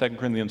said in 2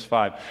 Corinthians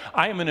 5.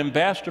 I am an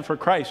ambassador for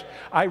Christ.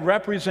 I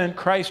represent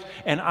Christ,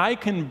 and I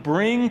can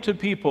bring to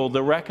people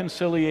the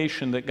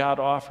reconciliation that God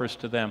offers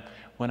to them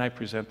when I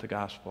present the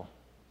gospel.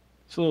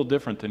 It's a little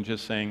different than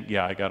just saying,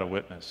 yeah, I got a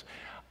witness.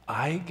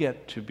 I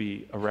get to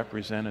be a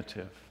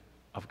representative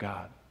of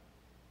God,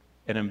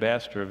 an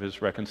ambassador of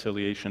his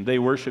reconciliation. They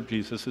worship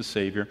Jesus as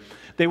Savior.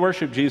 They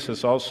worship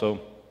Jesus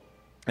also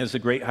as the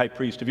great high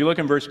priest. If you look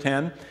in verse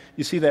 10,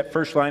 you see that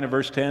first line of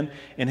verse 10,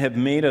 and have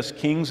made us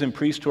kings and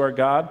priests to our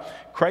God.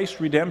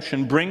 Christ's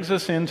redemption brings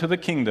us into the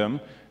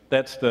kingdom.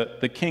 That's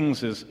the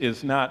kings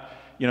is not,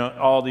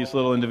 all these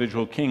little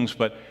individual kings,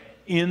 but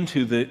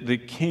into the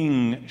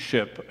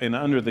kingship and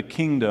under the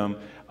kingdom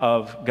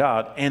of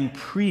God. And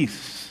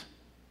priests.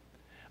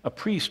 A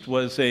priest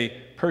was a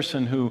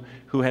person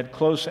who had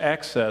close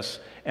access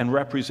and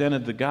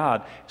represented the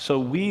God. So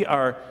we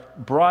are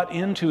brought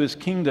into his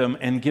kingdom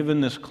and given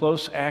this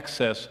close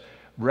access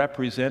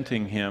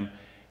representing him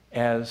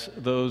as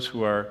those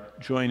who are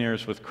joint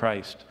heirs with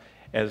Christ,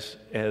 as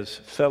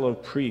fellow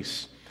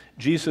priests.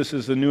 Jesus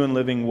is the new and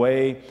living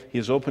way. He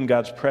has opened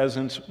God's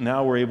presence.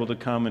 Now we're able to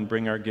come and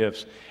bring our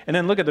gifts. And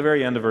then look at the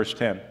very end of verse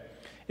 10.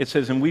 It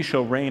says, and we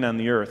shall reign on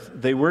the earth.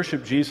 They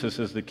worship Jesus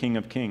as the King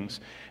of Kings.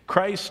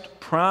 Christ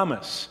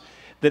promised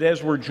that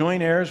as we're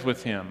joint heirs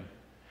with him,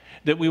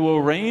 that we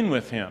will reign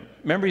with him.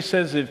 Remember, he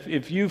says,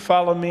 if you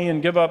follow me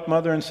and give up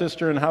mother and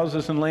sister and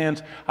houses and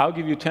lands, I'll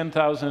give you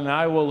 10,000 and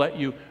I will let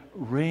you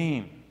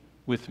reign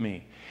with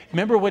me.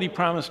 Remember what he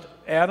promised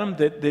Adam,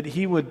 that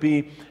he would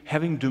be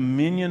having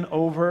dominion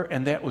over,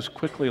 and that was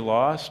quickly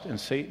lost, and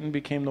Satan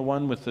became the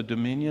one with the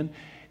dominion.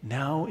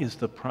 Now is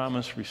the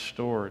promise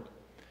restored,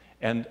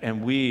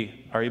 and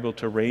we are able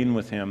to reign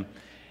with him.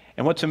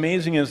 And what's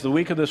amazing is the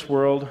weak of this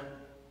world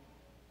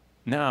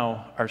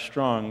now are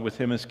strong with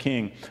him as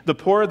king. The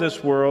poor of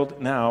this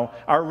world now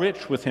are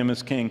rich with him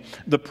as king.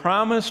 The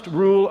promised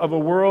rule of a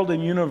world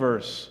and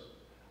universe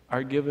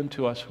are given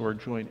to us who are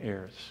joint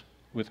heirs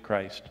with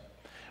Christ.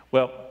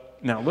 Well,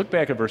 now look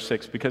back at verse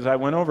 6, because I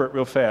went over it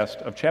real fast,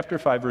 of chapter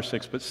 5, verse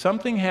 6, but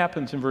something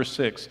happens in verse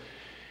 6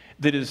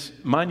 that is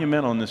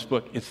monumental in this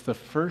book. It's the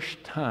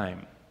first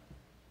time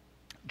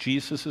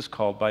Jesus is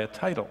called by a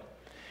title.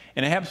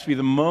 And it happens to be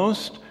the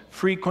most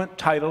frequent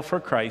title for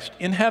Christ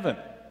in heaven.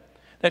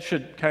 That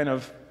should kind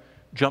of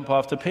jump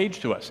off the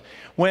page to us.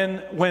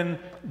 When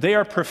they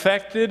are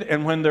perfected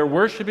and when they're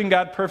worshiping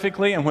God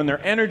perfectly and when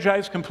they're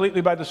energized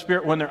completely by the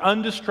Spirit, when they're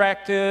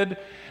undistracted,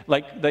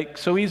 like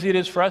so easy it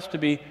is for us to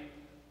be,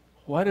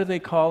 what are they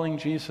calling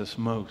Jesus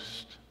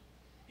most?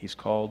 He's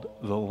called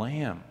the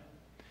Lamb.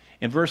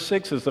 In verse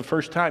 6 is the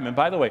first time. And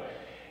by the way,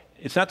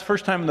 it's not the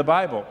first time in the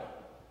Bible.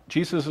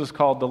 Jesus is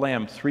called the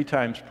Lamb 3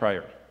 times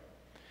prior.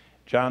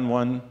 John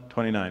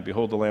 1:29,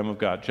 behold the Lamb of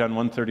God. John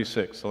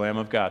 1:36, the Lamb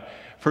of God.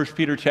 1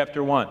 Peter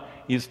chapter 1,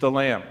 he's the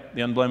Lamb,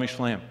 the unblemished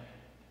Lamb.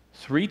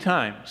 3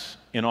 times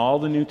in all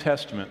the New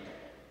Testament,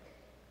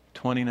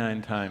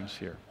 29 times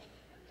here.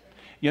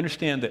 You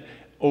understand that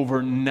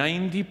over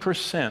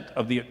 90%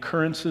 of the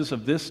occurrences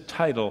of this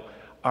title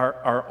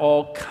are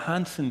all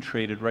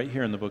concentrated right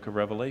here in the book of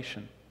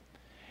Revelation.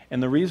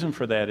 And the reason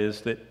for that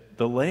is that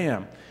the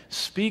Lamb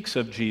speaks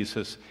of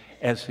Jesus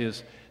as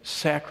his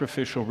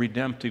sacrificial,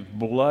 redemptive,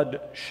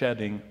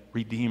 blood-shedding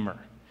Redeemer.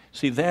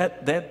 See,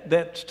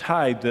 that's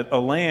tied, that a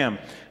lamb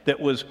that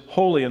was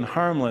holy and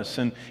harmless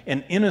and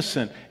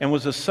innocent and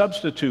was a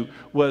substitute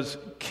was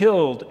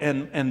killed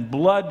and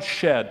blood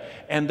shed,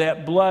 and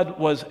that blood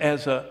was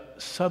as a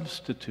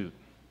substitute.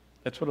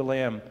 That's what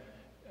a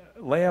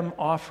lamb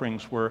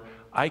offerings were.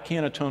 I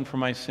can't atone for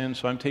my sin,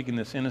 so I'm taking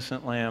this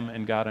innocent lamb,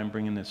 and God, I'm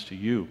bringing this to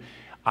you.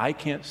 I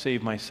can't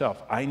save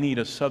myself. I need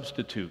a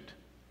substitute.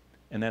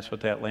 And that's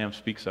what that lamb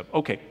speaks of.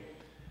 Okay,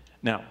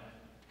 now,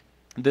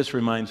 this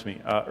reminds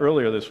me,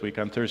 earlier this week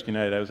on Thursday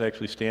night, I was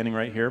actually standing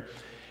right here,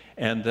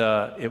 and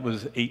it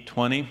was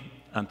 8:20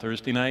 on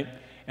Thursday night,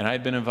 and I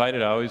had been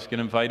invited. I always get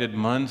invited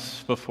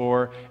months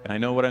before, and I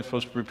know what I'm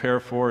supposed to prepare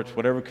for. It's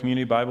whatever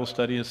community Bible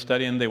study is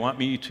studying. They want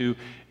me to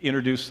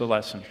introduce the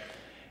lesson.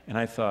 And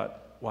I thought,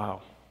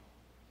 wow,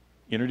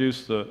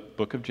 introduce the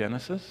book of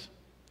Genesis,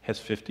 has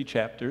 50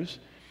 chapters.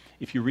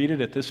 If you read it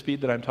at this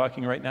speed that I'm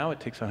talking right now, it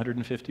takes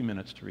 150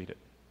 minutes to read it.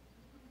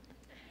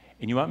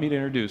 And you want me to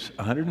introduce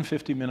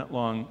 150-minute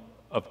long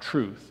of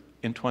truth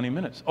in 20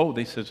 minutes. Oh,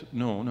 they says,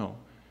 no,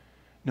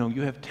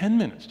 you have 10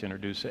 minutes to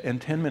introduce it and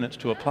 10 minutes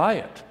to apply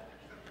it.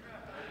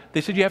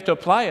 They said, you have to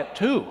apply it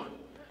too.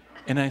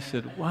 And I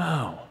said,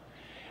 wow,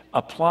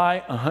 apply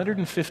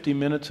 150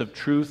 minutes of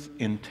truth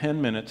in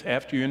 10 minutes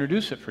after you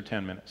introduce it for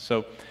 10 minutes.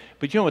 So,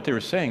 but you know what they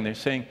were saying? They're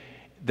saying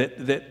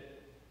that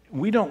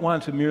we don't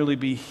want to merely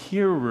be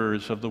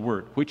hearers of the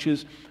word, which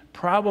is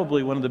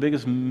probably one of the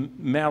biggest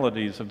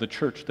maladies of the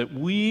church, that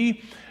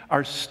we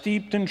are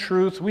steeped in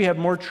truth. We have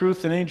more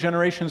truth than any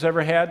generation's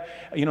ever had.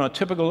 You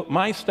know,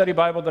 my study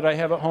Bible that I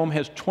have at home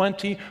has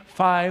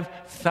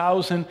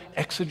 25,000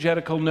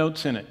 exegetical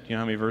notes in it. You know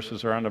how many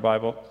verses are on the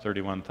Bible?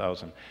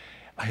 31,000.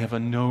 I have a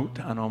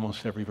note on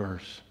almost every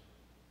verse.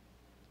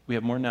 We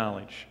have more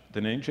knowledge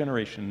than any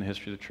generation in the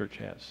history of the church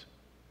has.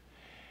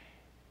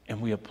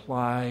 And we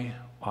apply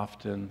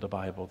often the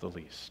Bible the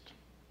least.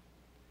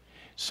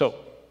 So,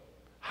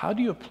 how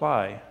do you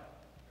apply?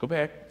 Go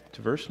back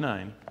to verse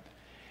 9.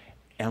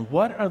 And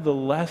what are the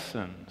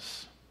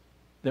lessons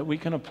that we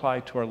can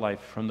apply to our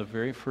life from the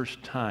very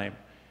first time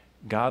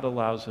God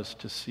allows us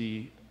to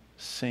see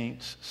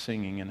saints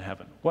singing in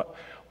heaven? What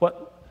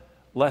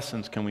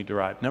lessons can we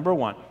derive? Number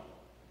one,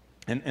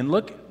 and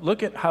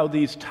look at how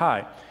these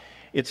tie.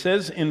 It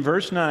says in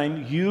verse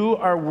 9, you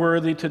are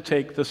worthy to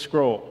take the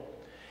scroll.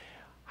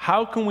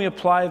 How can we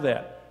apply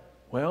that?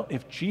 Well,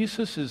 if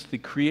Jesus is the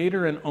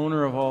creator and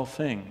owner of all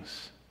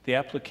things, the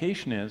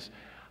application is,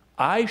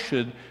 I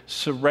should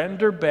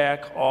surrender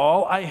back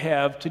all I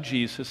have to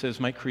Jesus as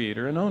my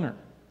creator and owner.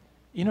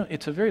 You know,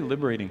 it's a very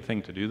liberating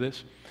thing to do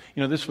this.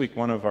 You know, this week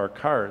one of our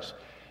cars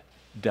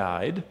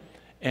died,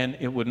 and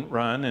it wouldn't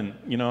run, and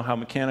you know how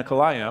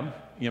mechanical I am.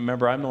 You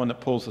remember, I'm the one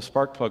that pulls the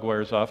spark plug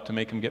wires off to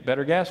make them get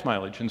better gas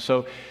mileage. And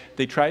so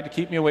they tried to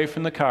keep me away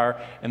from the car,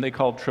 and they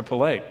called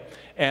AAA.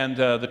 And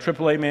the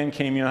AAA man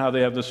came, you know how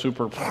they have the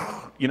super,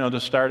 you know, to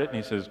start it? And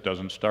he says,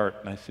 doesn't start.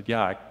 And I said,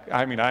 yeah,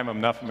 I mean, I'm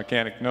enough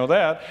mechanic to know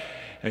that.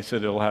 And he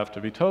said, it'll have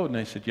to be towed. And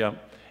I said, yeah.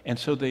 And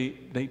so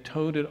they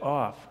towed it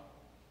off.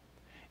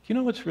 You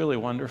know what's really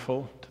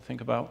wonderful to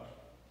think about?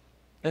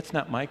 That's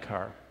not my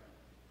car.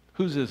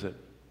 Whose is it?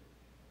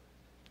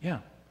 Yeah.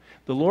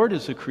 The Lord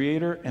is the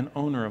creator and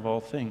owner of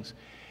all things.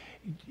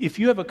 If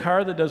you have a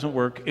car that doesn't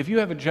work, if you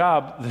have a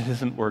job that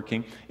isn't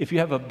working, if you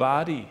have a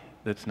body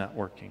that's not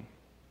working,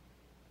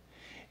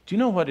 do you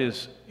know what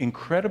is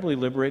incredibly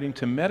liberating?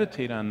 To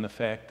meditate on the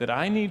fact that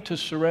I need to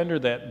surrender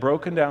that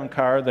broken down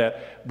car,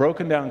 that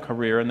broken down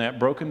career, and that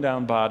broken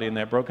down body, and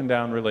that broken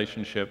down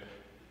relationship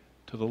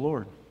to the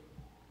Lord.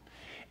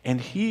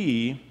 And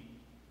He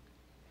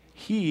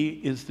He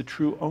is the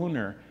true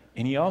owner,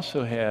 and he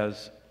also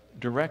has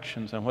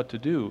directions on what to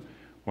do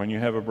when you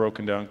have a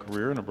broken down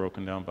career and a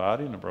broken down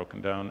body and a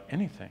broken down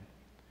anything.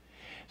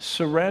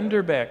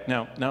 Surrender back.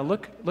 Now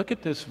look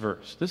at this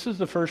verse. This is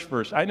the first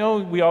verse. I know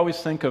we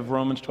always think of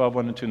Romans 12,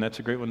 1 and 2, and that's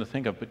a great one to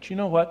think of, but you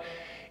know what?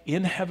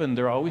 In heaven,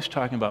 they're always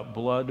talking about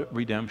blood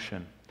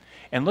redemption.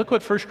 And look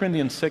what 1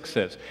 Corinthians 6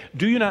 says.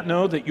 Do you not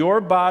know that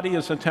your body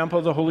is a temple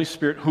of the Holy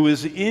Spirit who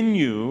is in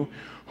you,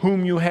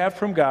 whom you have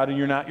from God, and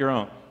you're not your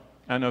own?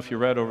 I don't know if you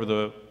read over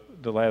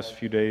the last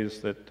few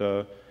days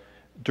that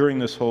during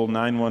this whole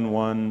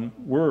 9/11,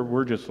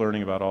 we're just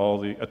learning about all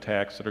the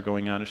attacks that are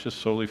going on. It's just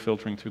slowly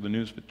filtering through the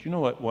news. But do you know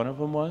what one of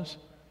them was?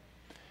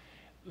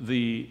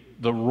 The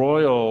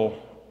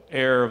royal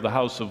heir of the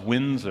House of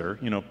Windsor,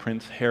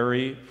 Prince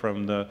Harry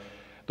from the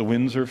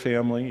Windsor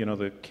family,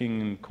 the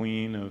king and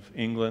queen of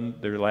England,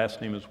 their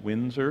last name is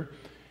Windsor.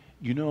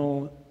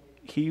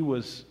 He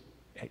was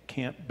at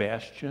Camp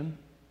Bastion.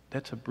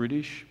 That's a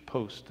British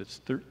post that's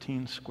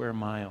 13 square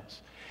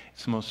miles.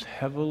 It's the most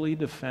heavily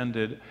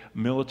defended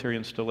military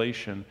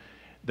installation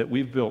that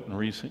we've built in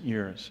recent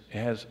years.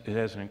 It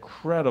has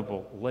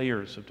incredible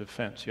layers of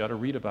defense. You ought to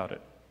read about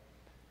it.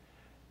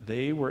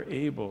 They were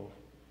able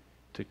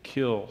to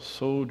kill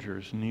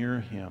soldiers near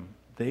him.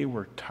 They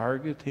were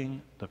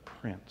targeting the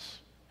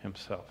prince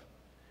himself.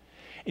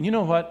 And you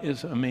know what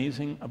is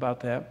amazing about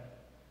that?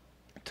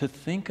 To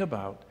think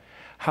about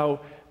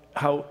how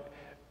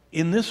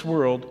in this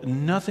world,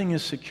 nothing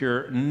is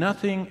secure,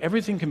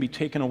 everything can be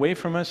taken away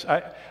from us.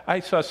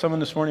 I saw someone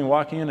this morning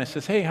walking in, I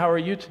said, hey, how are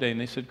you today?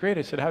 And they said, great.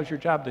 I said, how's your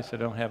job? They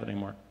said, I don't have it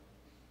anymore.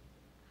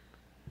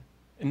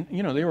 And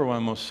they were one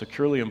of the most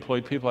securely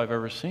employed people I've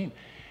ever seen.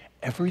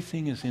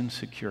 Everything is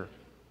insecure.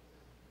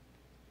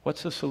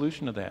 What's the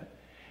solution to that?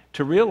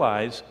 To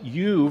realize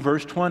you,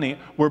 verse 20,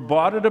 were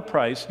bought at a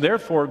price,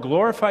 therefore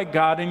glorify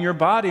God in your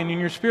body and in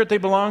your spirit. They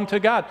belong to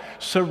God.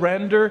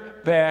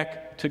 Surrender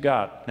back to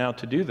God. Now,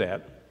 to do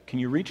that, can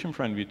you reach in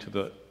front of you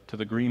to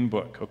the green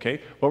book,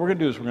 okay? What we're going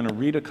to do is we're going to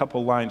read a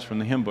couple lines from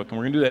the hymn book, and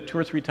we're going to do that 2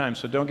 or 3 times,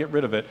 so don't get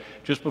rid of it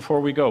just before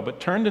we go. But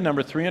turn to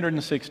number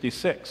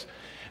 366,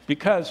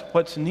 because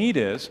what's neat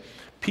is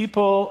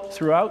people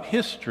throughout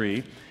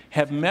history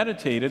have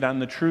meditated on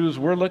the truths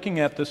we're looking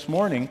at this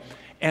morning,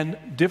 and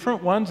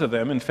different ones of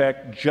them. In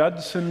fact,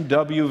 Judson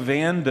W.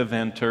 Van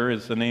Deventer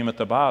is the name at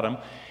the bottom.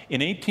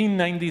 In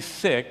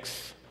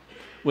 1896,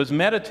 was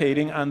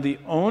meditating on the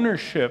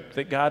ownership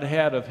that God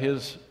had of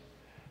his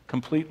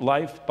complete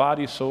life,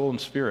 body, soul, and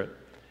spirit.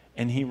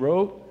 And he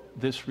wrote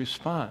this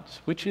response,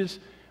 which is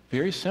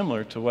very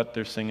similar to what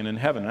they're singing in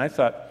heaven. And I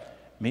thought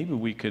maybe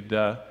we could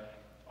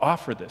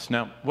offer this.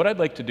 Now, what I'd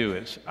like to do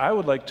is I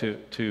would like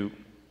to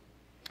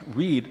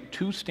read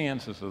 2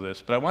 stanzas of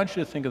this, but I want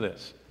you to think of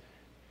this.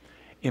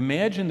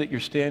 Imagine that you're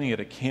standing at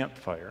a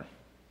campfire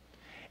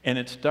and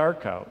it's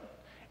dark out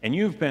and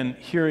you've been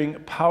hearing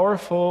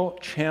powerful,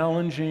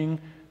 challenging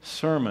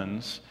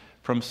sermons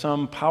from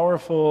some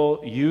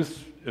powerful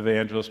youth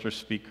evangelist or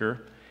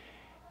speaker,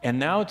 and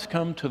now it's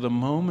come to the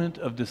moment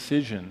of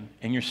decision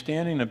and you're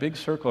standing in a big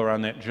circle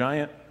around that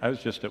giant, I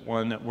was just at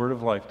one at Word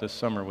of Life this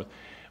summer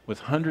with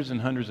hundreds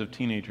and hundreds of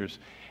teenagers,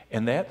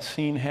 and that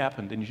scene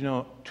happened,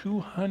 and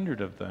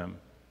 200 of them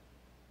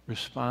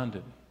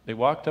responded. They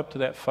walked up to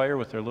that fire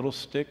with their little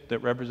stick that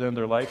represented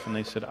their life, and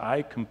they said,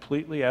 I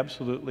completely,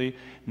 absolutely,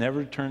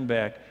 never turn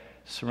back,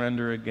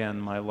 surrender again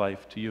my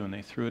life to you. And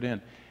they threw it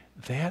in.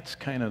 That's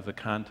kind of the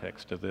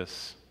context of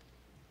this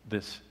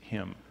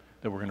hymn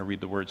that we're going to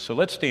read the words. So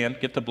let's stand,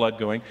 get the blood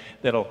going.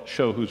 That'll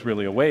show who's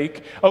really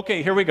awake.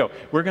 Okay, here we go.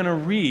 We're going to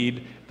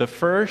read the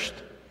first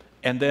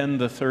and then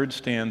the third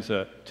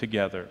stanza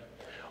together.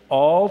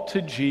 All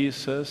to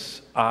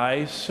Jesus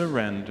I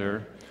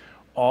surrender,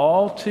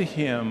 all to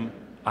him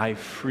I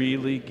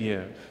freely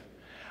give.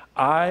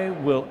 I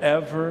will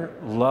ever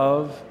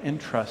love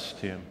and trust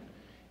him.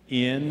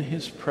 In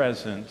his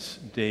presence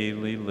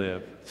daily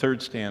live.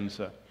 Third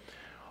stanza.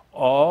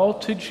 All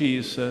to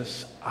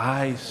Jesus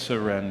I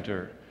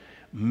surrender.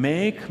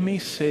 Make me,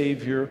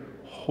 Savior,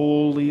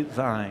 wholly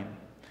thine.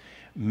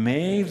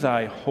 May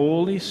thy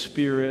Holy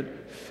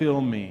Spirit fill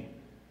me.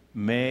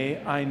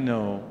 May I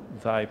know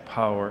thy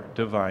power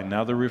divine.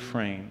 Now the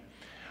refrain.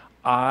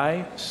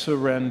 I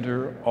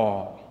surrender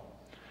all.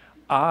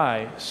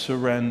 I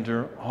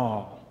surrender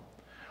all.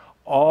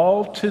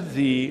 All to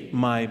thee,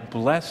 my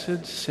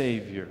blessed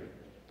Savior,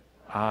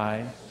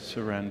 I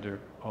surrender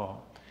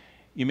all.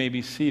 You may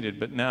be seated,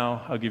 but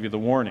now I'll give you the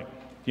warning.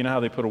 You know how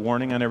they put a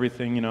warning on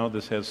everything?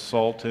 This has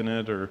salt in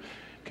it or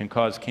can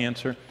cause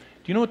cancer. Do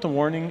you know what the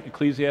warning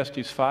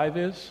Ecclesiastes 5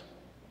 is?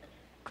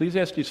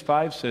 Ecclesiastes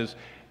 5 says,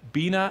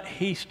 be not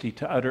hasty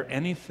to utter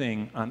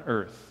anything on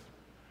earth,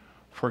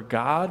 for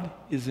God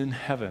is in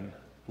heaven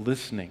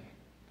listening.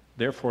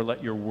 Therefore,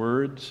 let your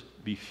words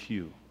be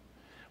few.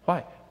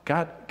 Why?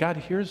 God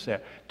hears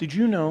that. Did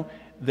you know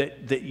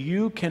that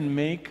you can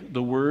make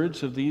the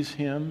words of these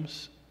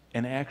hymns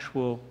an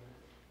actual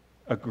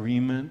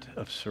agreement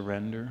of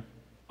surrender,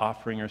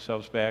 offering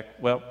ourselves back?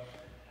 Well,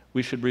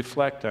 we should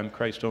reflect on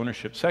Christ's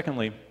ownership.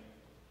 Secondly,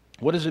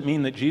 What does it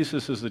mean that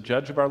Jesus is the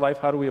judge of our life?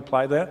 How do we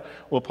apply that?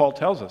 Well, Paul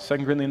tells us,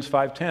 2 Corinthians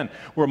 5:10,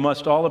 we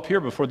must all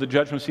appear before the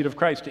judgment seat of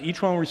Christ. To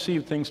each one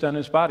receive things done in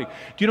his body. Do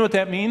you know what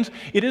that means?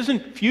 It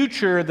isn't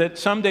future that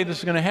someday this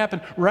is going to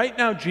happen. Right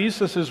now,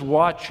 Jesus is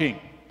watching.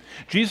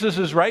 Jesus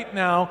is right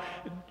now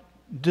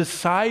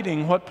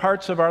deciding what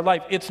parts of our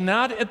life. It's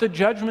not at the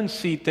judgment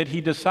seat that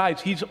he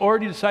decides. He's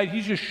already decided.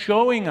 He's just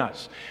showing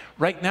us.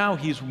 Right now,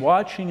 he's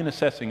watching and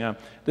assessing.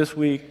 This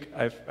week,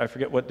 I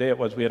forget what day it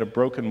was, we had a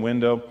broken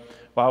window.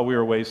 While we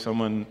were away,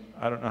 someone,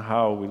 I don't know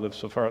how we live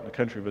so far out in the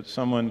country, but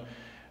someone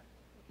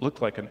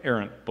looked like an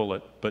errant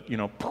bullet, but,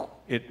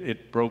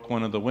 it broke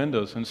one of the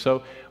windows. And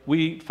so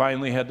we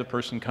finally had the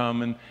person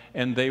come,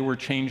 and they were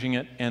changing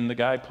it, and the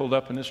guy pulled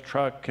up in his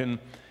truck, and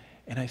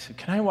I said,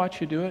 "Can I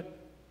watch you do it?"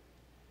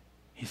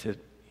 He said,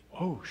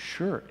 "Oh,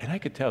 sure." And I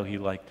could tell he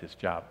liked his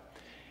job.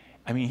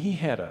 I mean, he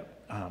had a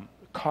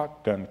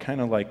caulk gun, kind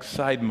of like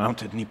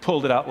side-mounted, and he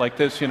pulled it out like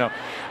this,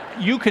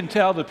 You can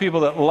tell the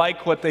people that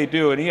like what they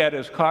do, and he had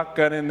his caulk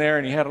gun in there,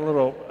 and he had a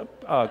little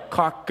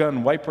caulk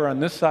gun wiper on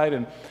this side,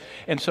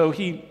 and so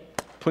he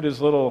put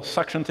his little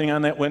suction thing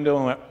on that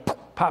window and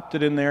popped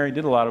it in there. He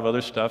did a lot of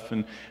other stuff,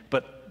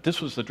 but this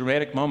was the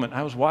dramatic moment.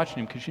 I was watching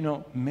him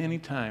because, many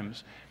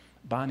times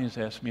Bonnie has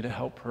asked me to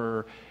help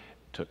her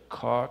to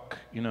caulk,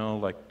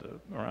 like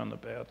around the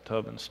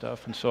bathtub and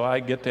stuff. And so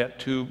I get that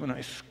tube and I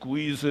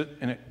squeeze it,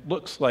 and it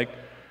looks like,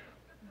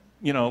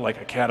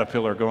 like a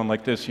caterpillar going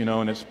like this,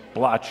 and it's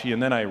blotchy.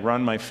 And then I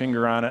run my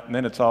finger on it, and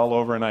then it's all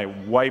over, and I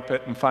wipe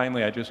it. And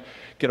finally, I just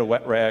get a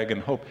wet rag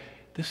and hope.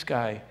 This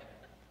guy,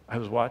 I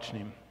was watching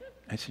him.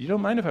 I said, "You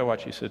don't mind if I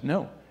watch you?" He said,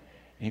 "No." And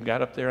he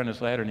got up there on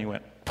his ladder, and he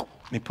went, and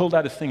he pulled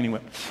out his thing, and he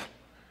went,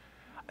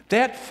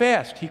 that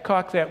fast, he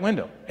caulked that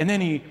window. And then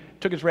he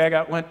took his rag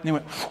out, and he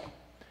went,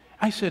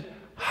 I said,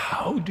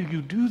 "How do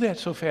you do that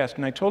so fast?"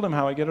 And I told him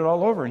how I get it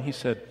all over. And he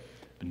said,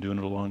 "Been doing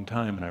it a long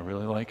time, and I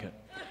really like it."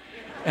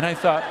 And I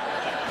thought,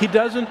 he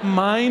doesn't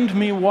mind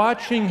me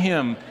watching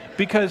him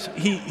because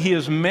he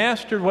has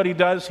mastered what he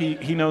does.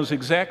 He knows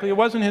exactly. It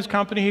wasn't his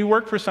company. He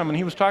worked for someone.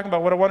 He was talking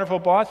about what a wonderful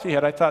boss he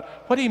had. I thought,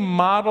 what a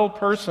model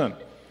person.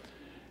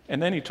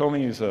 And then he told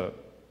me he's a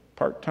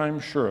part-time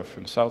sheriff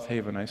in South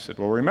Haven. I said,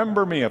 "Well,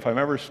 remember me if I'm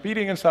ever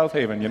speeding in South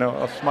Haven.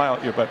 I'll smile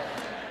at you."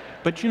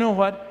 But you know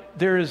what?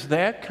 There is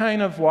that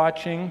kind of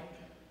watching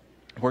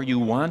where you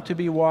want to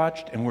be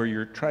watched and where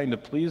you're trying to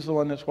please the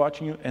one that's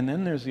watching you. And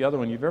then there's the other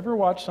one. You've ever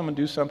watched someone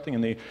do something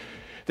and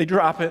they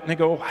drop it and they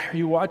go, "Why are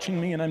you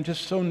watching me? And I'm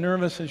just so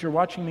nervous as you're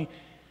watching me."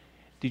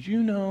 Did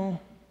you know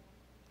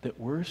that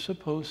we're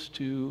supposed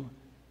to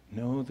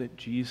know that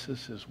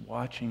Jesus is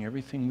watching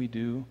everything we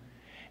do?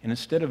 And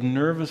instead of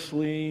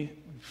nervously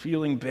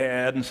feeling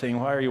bad and saying,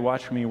 "Why are you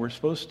watching me?" we're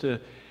supposed to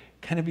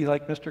kind of be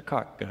like Mr.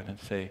 Cockgun and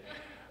say,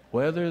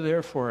 "Whether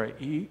therefore I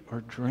eat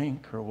or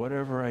drink or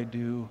whatever I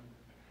do,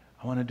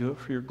 I want to do it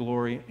for your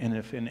glory. And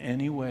if in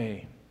any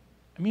way,"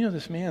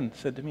 this man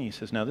said to me, he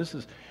says, "Now this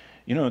is,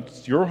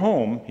 it's your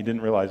home." He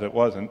didn't realize it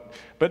wasn't,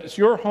 but it's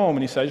your home.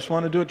 And he said, "I just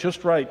want to do it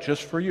just right,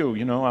 just for you.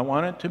 I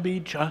want it to be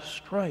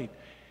just right."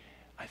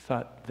 I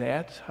thought,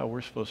 that's how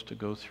we're supposed to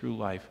go through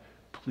life,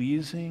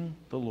 pleasing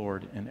the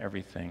Lord in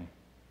everything.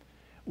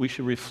 We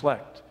should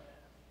reflect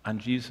on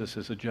Jesus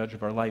as a judge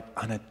of our life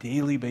on a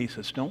daily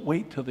basis. Don't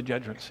wait till the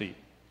judgment seat.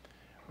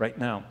 Right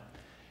now.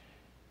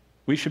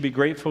 We should be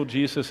grateful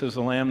Jesus is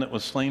the Lamb that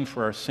was slain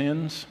for our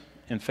sins.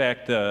 In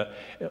fact,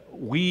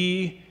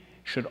 we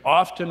should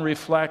often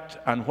reflect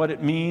on what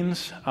it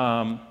means.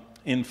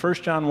 In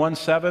 1 John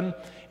 1:7,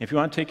 if you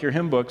want to take your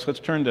hymn books, let's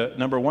turn to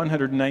number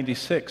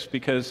 196,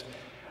 because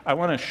I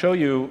want to show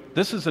you,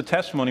 this is a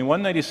testimony.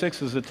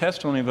 196 is a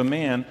testimony of a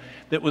man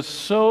that was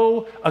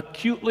so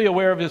acutely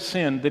aware of his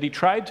sin that he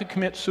tried to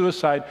commit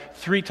suicide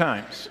 3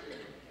 times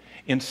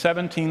in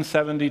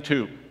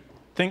 1772.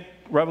 Think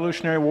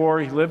Revolutionary War.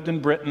 He lived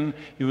in Britain.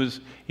 He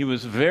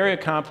was very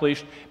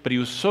accomplished, but he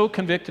was so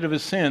convicted of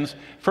his sins.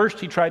 First,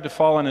 he tried to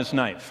fall on his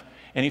knife,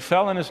 and he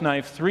fell on his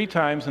knife 3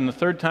 times, and the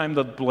 3rd time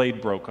the blade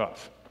broke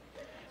off.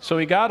 So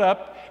he got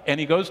up, and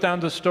he goes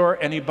down to the store,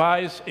 and he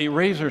buys a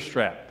razor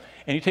strap.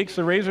 And he takes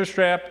the razor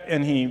strap,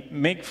 and he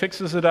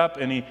fixes it up,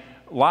 and he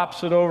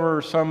lops it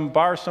over some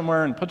bar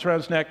somewhere and puts it around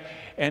his neck,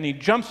 and he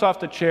jumps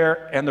off the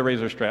chair, and the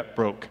razor strap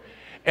broke.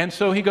 And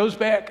so he goes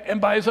back and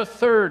buys a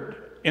 3rd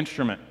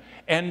instrument.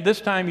 And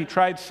this time he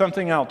tried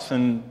something else,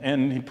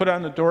 and he put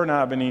on the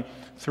doorknob, and he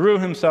threw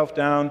himself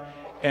down,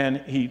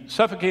 and he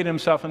suffocated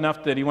himself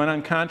enough that he went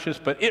unconscious,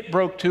 but it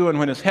broke too, and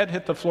when his head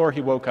hit the floor,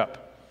 he woke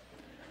up.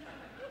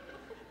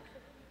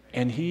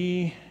 And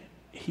his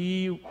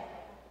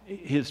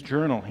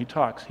journal, he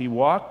talks, he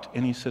walked,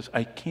 and he says,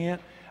 I can't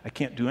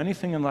do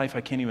anything in life,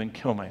 I can't even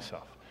kill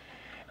myself.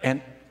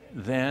 And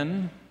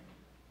then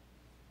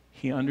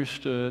he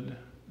understood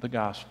the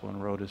gospel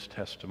and wrote his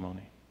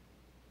testimony.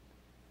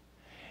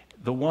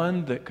 The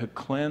one that could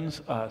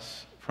cleanse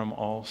us from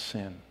all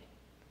sin.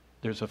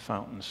 There's a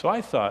fountain. So I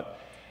thought,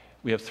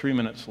 we have 3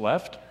 minutes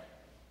left.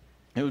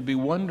 It would be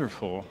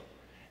wonderful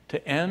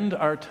to end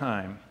our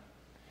time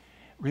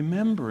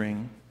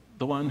remembering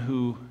the one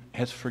who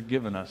has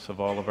forgiven us of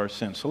all of our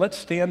sins. So let's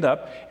stand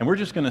up, and we're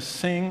just going to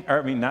sing, or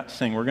I mean, not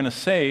sing, we're going to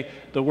say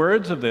the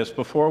words of this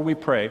before we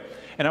pray.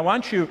 And I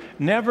want you,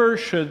 never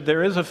should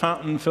there is a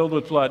fountain filled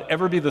with blood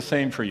ever be the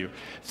same for you.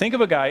 Think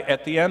of a guy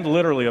at the end,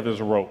 literally, of his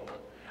rope.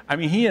 I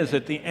mean, he is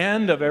at the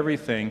end of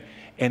everything,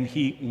 and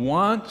he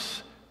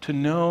wants to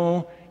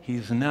know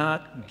he's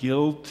not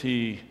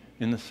guilty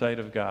in the sight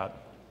of God,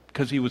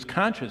 because he was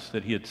conscious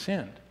that he had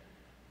sinned.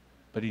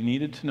 But he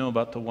needed to know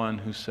about the one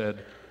who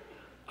said,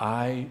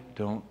 I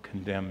don't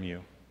condemn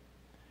you.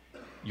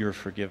 You're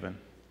forgiven.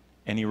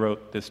 And he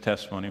wrote this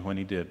testimony when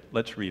he did.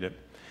 Let's read it.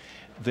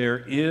 There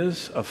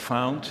is a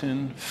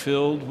fountain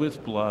filled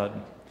with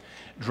blood,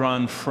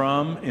 drawn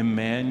from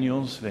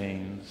Emmanuel's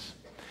veins,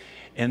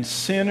 and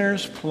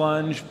sinners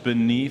plunged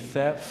beneath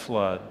that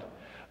flood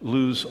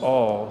lose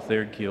all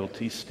their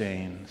guilty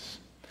stains.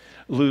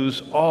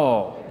 Lose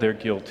all their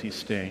guilty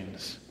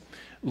stains.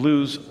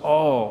 Lose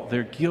all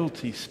their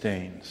guilty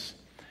stains.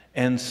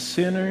 And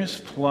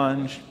sinners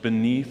plunged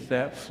beneath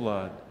that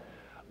flood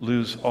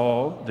lose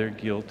all their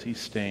guilty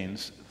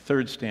stains.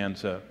 Third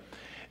stanza.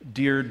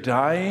 Dear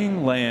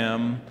dying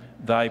Lamb,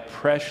 thy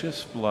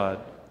precious blood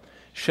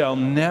shall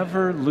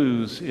never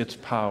lose its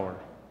power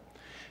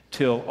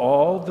till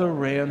all the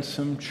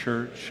ransomed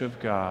church of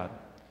God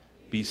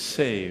be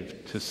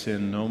saved to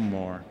sin no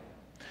more.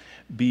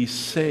 Be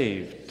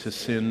saved to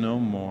sin no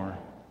more.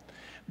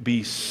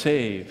 Be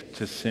saved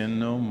to sin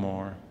no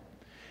more.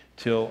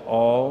 Till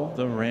all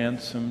the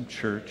ransomed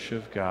church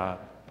of God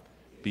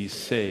be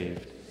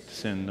saved,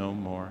 sin no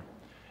more.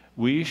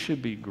 We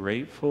should be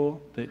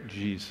grateful that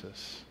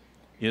Jesus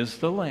is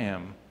the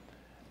Lamb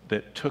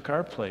that took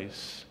our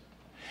place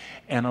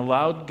and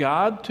allowed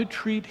God to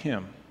treat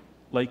him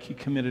like he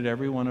committed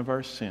every one of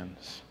our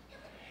sins.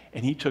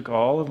 And he took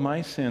all of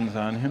my sins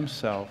on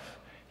himself.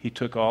 He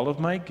took all of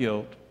my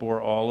guilt,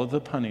 bore all of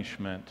the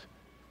punishment,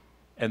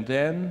 and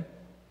then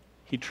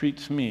he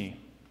treats me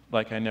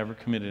like I never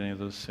committed any of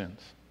those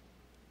sins.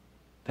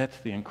 That's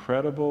the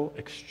incredible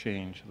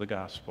exchange of the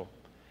gospel.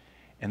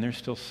 And they're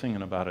still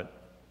singing about it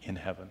in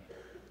heaven.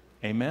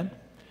 Amen?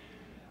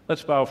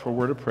 Let's bow for a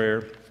word of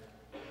prayer.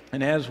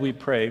 And as we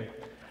pray,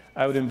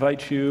 I would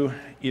invite you,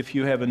 if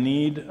you have a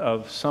need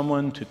of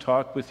someone to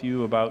talk with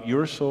you about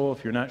your soul,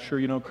 if you're not sure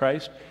you know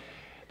Christ,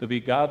 there'll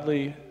be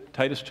godly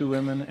Titus 2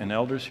 women and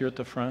elders here at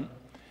the front.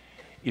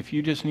 If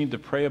you just need to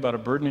pray about a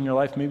burden in your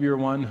life, maybe you're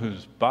one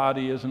whose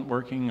body isn't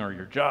working or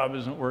your job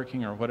isn't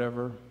working or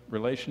whatever,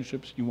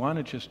 relationships, you want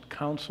to just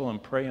counsel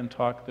and pray and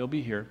talk, they'll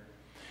be here.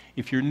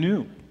 If you're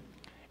new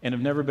and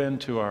have never been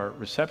to our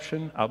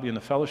reception, I'll be in the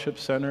fellowship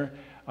center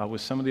with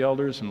some of the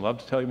elders and love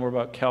to tell you more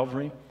about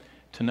Calvary.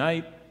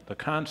 Tonight, the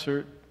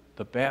concert,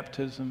 the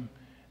baptism,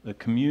 the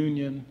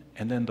communion,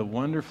 and then the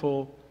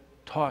wonderful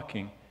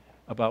talking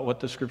about what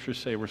the scriptures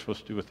say we're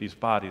supposed to do with these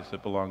bodies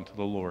that belong to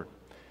the Lord.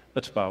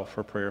 Let's bow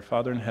for prayer.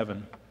 Father in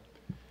heaven,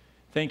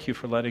 thank you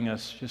for letting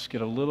us just get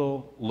a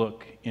little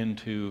look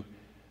into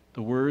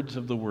the words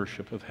of the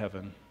worship of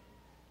heaven.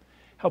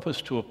 Help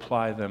us to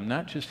apply them,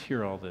 not just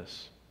hear all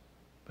this,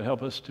 but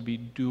help us to be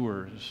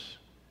doers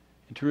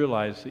and to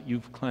realize that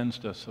you've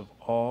cleansed us of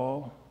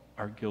all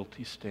our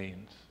guilty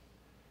stains.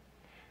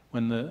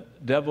 When the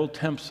devil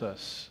tempts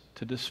us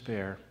to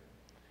despair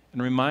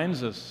and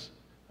reminds us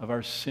of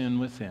our sin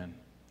within,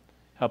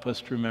 help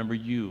us to remember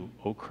you,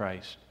 O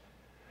Christ,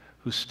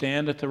 who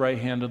stand at the right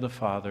hand of the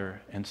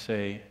Father and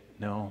say,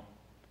 no,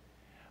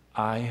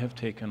 I have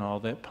taken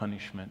all that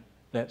punishment.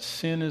 That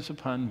sin is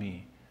upon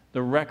me.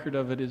 The record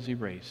of it is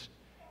erased,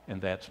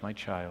 and that's my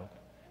child.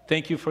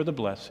 Thank you for the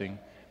blessing.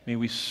 May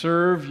we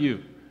serve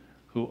you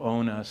who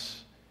own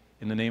us.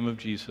 In the name of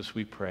Jesus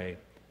we pray.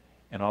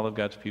 And all of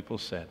God's people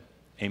said,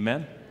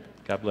 amen.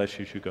 God bless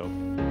you as you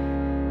go.